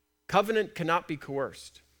 Covenant cannot be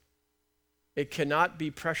coerced. It cannot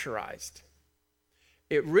be pressurized.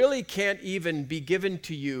 It really can't even be given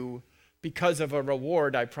to you because of a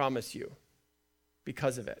reward I promise you,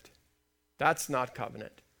 because of it. That's not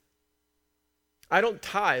covenant. I don't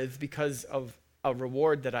tithe because of a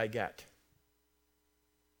reward that I get.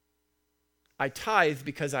 I tithe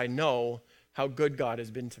because I know how good God has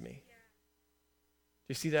been to me. Do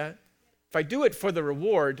you see that? If I do it for the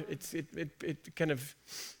reward, it kind of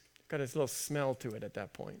got a little smell to it at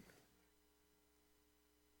that point.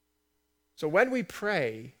 So when we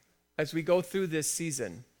pray, as we go through this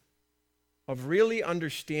season of really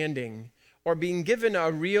understanding or being given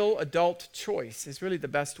a real adult choice, is really the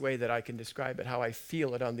best way that I can describe it, how I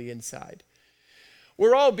feel it on the inside.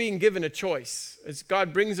 We're all being given a choice as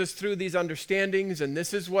God brings us through these understandings, and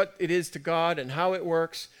this is what it is to God and how it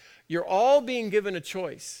works. You're all being given a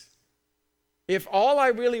choice. If all I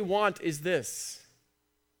really want is this,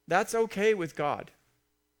 that's okay with God.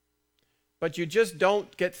 But you just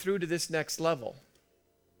don't get through to this next level.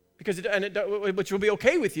 Which will be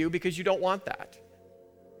okay with you because you don't want that.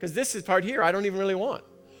 Because this is part here I don't even really want.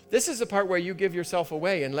 This is the part where you give yourself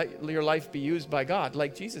away and let your life be used by God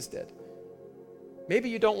like Jesus did. Maybe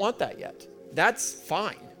you don't want that yet. That's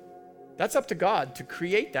fine. That's up to God to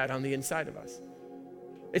create that on the inside of us.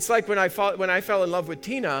 It's like when I fell in love with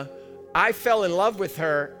Tina, I fell in love with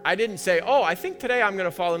her. I didn't say, oh, I think today I'm going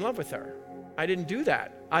to fall in love with her. I didn't do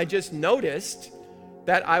that. I just noticed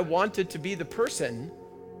that I wanted to be the person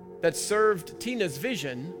that served Tina's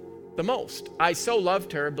vision the most. I so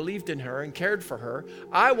loved her, believed in her, and cared for her.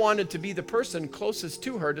 I wanted to be the person closest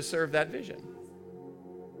to her to serve that vision.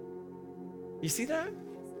 You see that?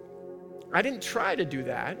 I didn't try to do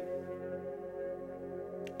that.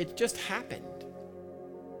 It just happened.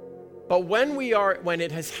 But when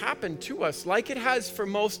it has happened to us, like it has for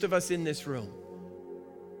most of us in this room,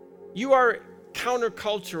 you are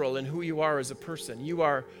countercultural in who you are as a person. You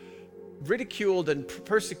are ridiculed and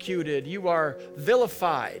persecuted. You are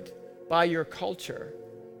vilified by your culture,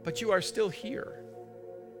 but you are still here.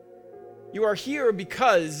 You are here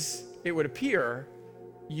because, it would appear,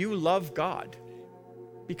 you love God,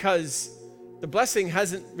 because the blessing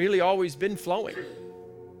hasn't really always been flowing.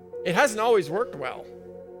 It hasn't always worked well,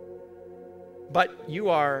 but you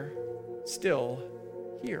are still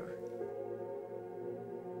here.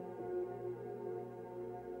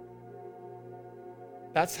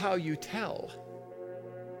 That's how you tell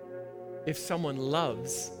if someone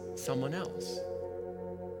loves someone else.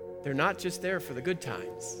 They're not just there for the good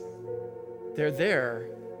times. They're there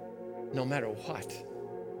no matter what.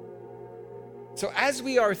 So as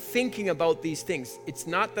we are thinking about these things, it's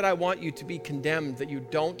not that I want you to be condemned that you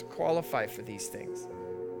don't qualify for these things.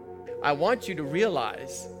 I want you to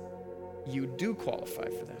realize you do qualify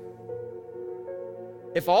for them.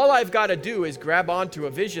 If all I've got to do is grab onto a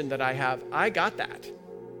vision that I have, I got that.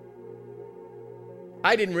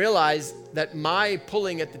 I didn't realize that my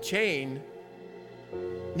pulling at the chain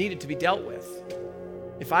needed to be dealt with.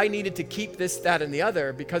 If I needed to keep this, that, and the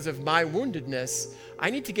other because of my woundedness, I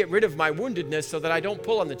need to get rid of my woundedness so that I don't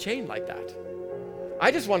pull on the chain like that.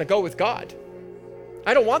 I just want to go with God.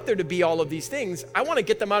 I don't want there to be all of these things. I want to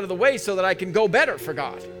get them out of the way so that I can go better for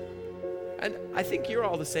God. And I think you're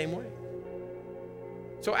all the same way.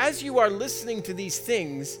 So as you are listening to these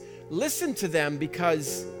things, listen to them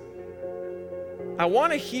because I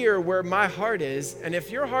want to hear where my heart is. And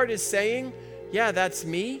if your heart is saying, yeah, that's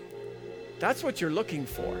me, that's what you're looking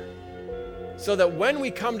for. So that when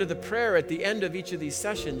we come to the prayer at the end of each of these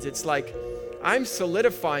sessions, it's like, I'm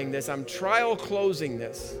solidifying this. I'm trial closing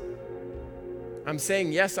this. I'm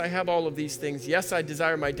saying, yes, I have all of these things. Yes, I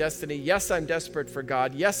desire my destiny. Yes, I'm desperate for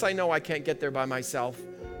God. Yes, I know I can't get there by myself.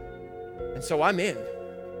 And so I'm in.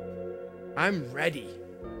 I'm ready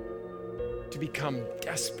to become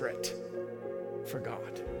desperate for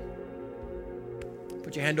God.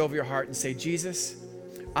 Put your hand over your heart and say, Jesus,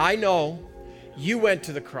 I know you went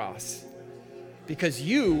to the cross because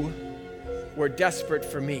you were desperate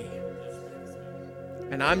for me.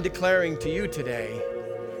 And I'm declaring to you today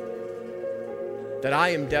that I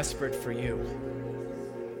am desperate for you.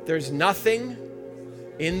 There's nothing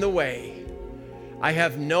in the way. I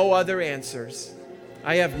have no other answers.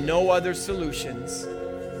 I have no other solutions.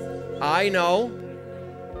 I know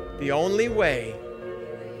the only way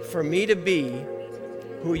for me to be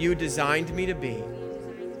who you designed me to be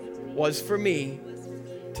was for me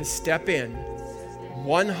to step in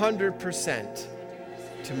 100%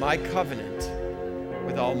 to my covenant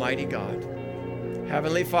with Almighty God.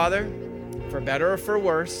 Heavenly Father, for better or for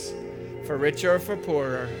worse, for richer or for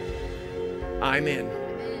poorer, I'm in.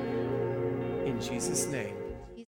 In Jesus' name.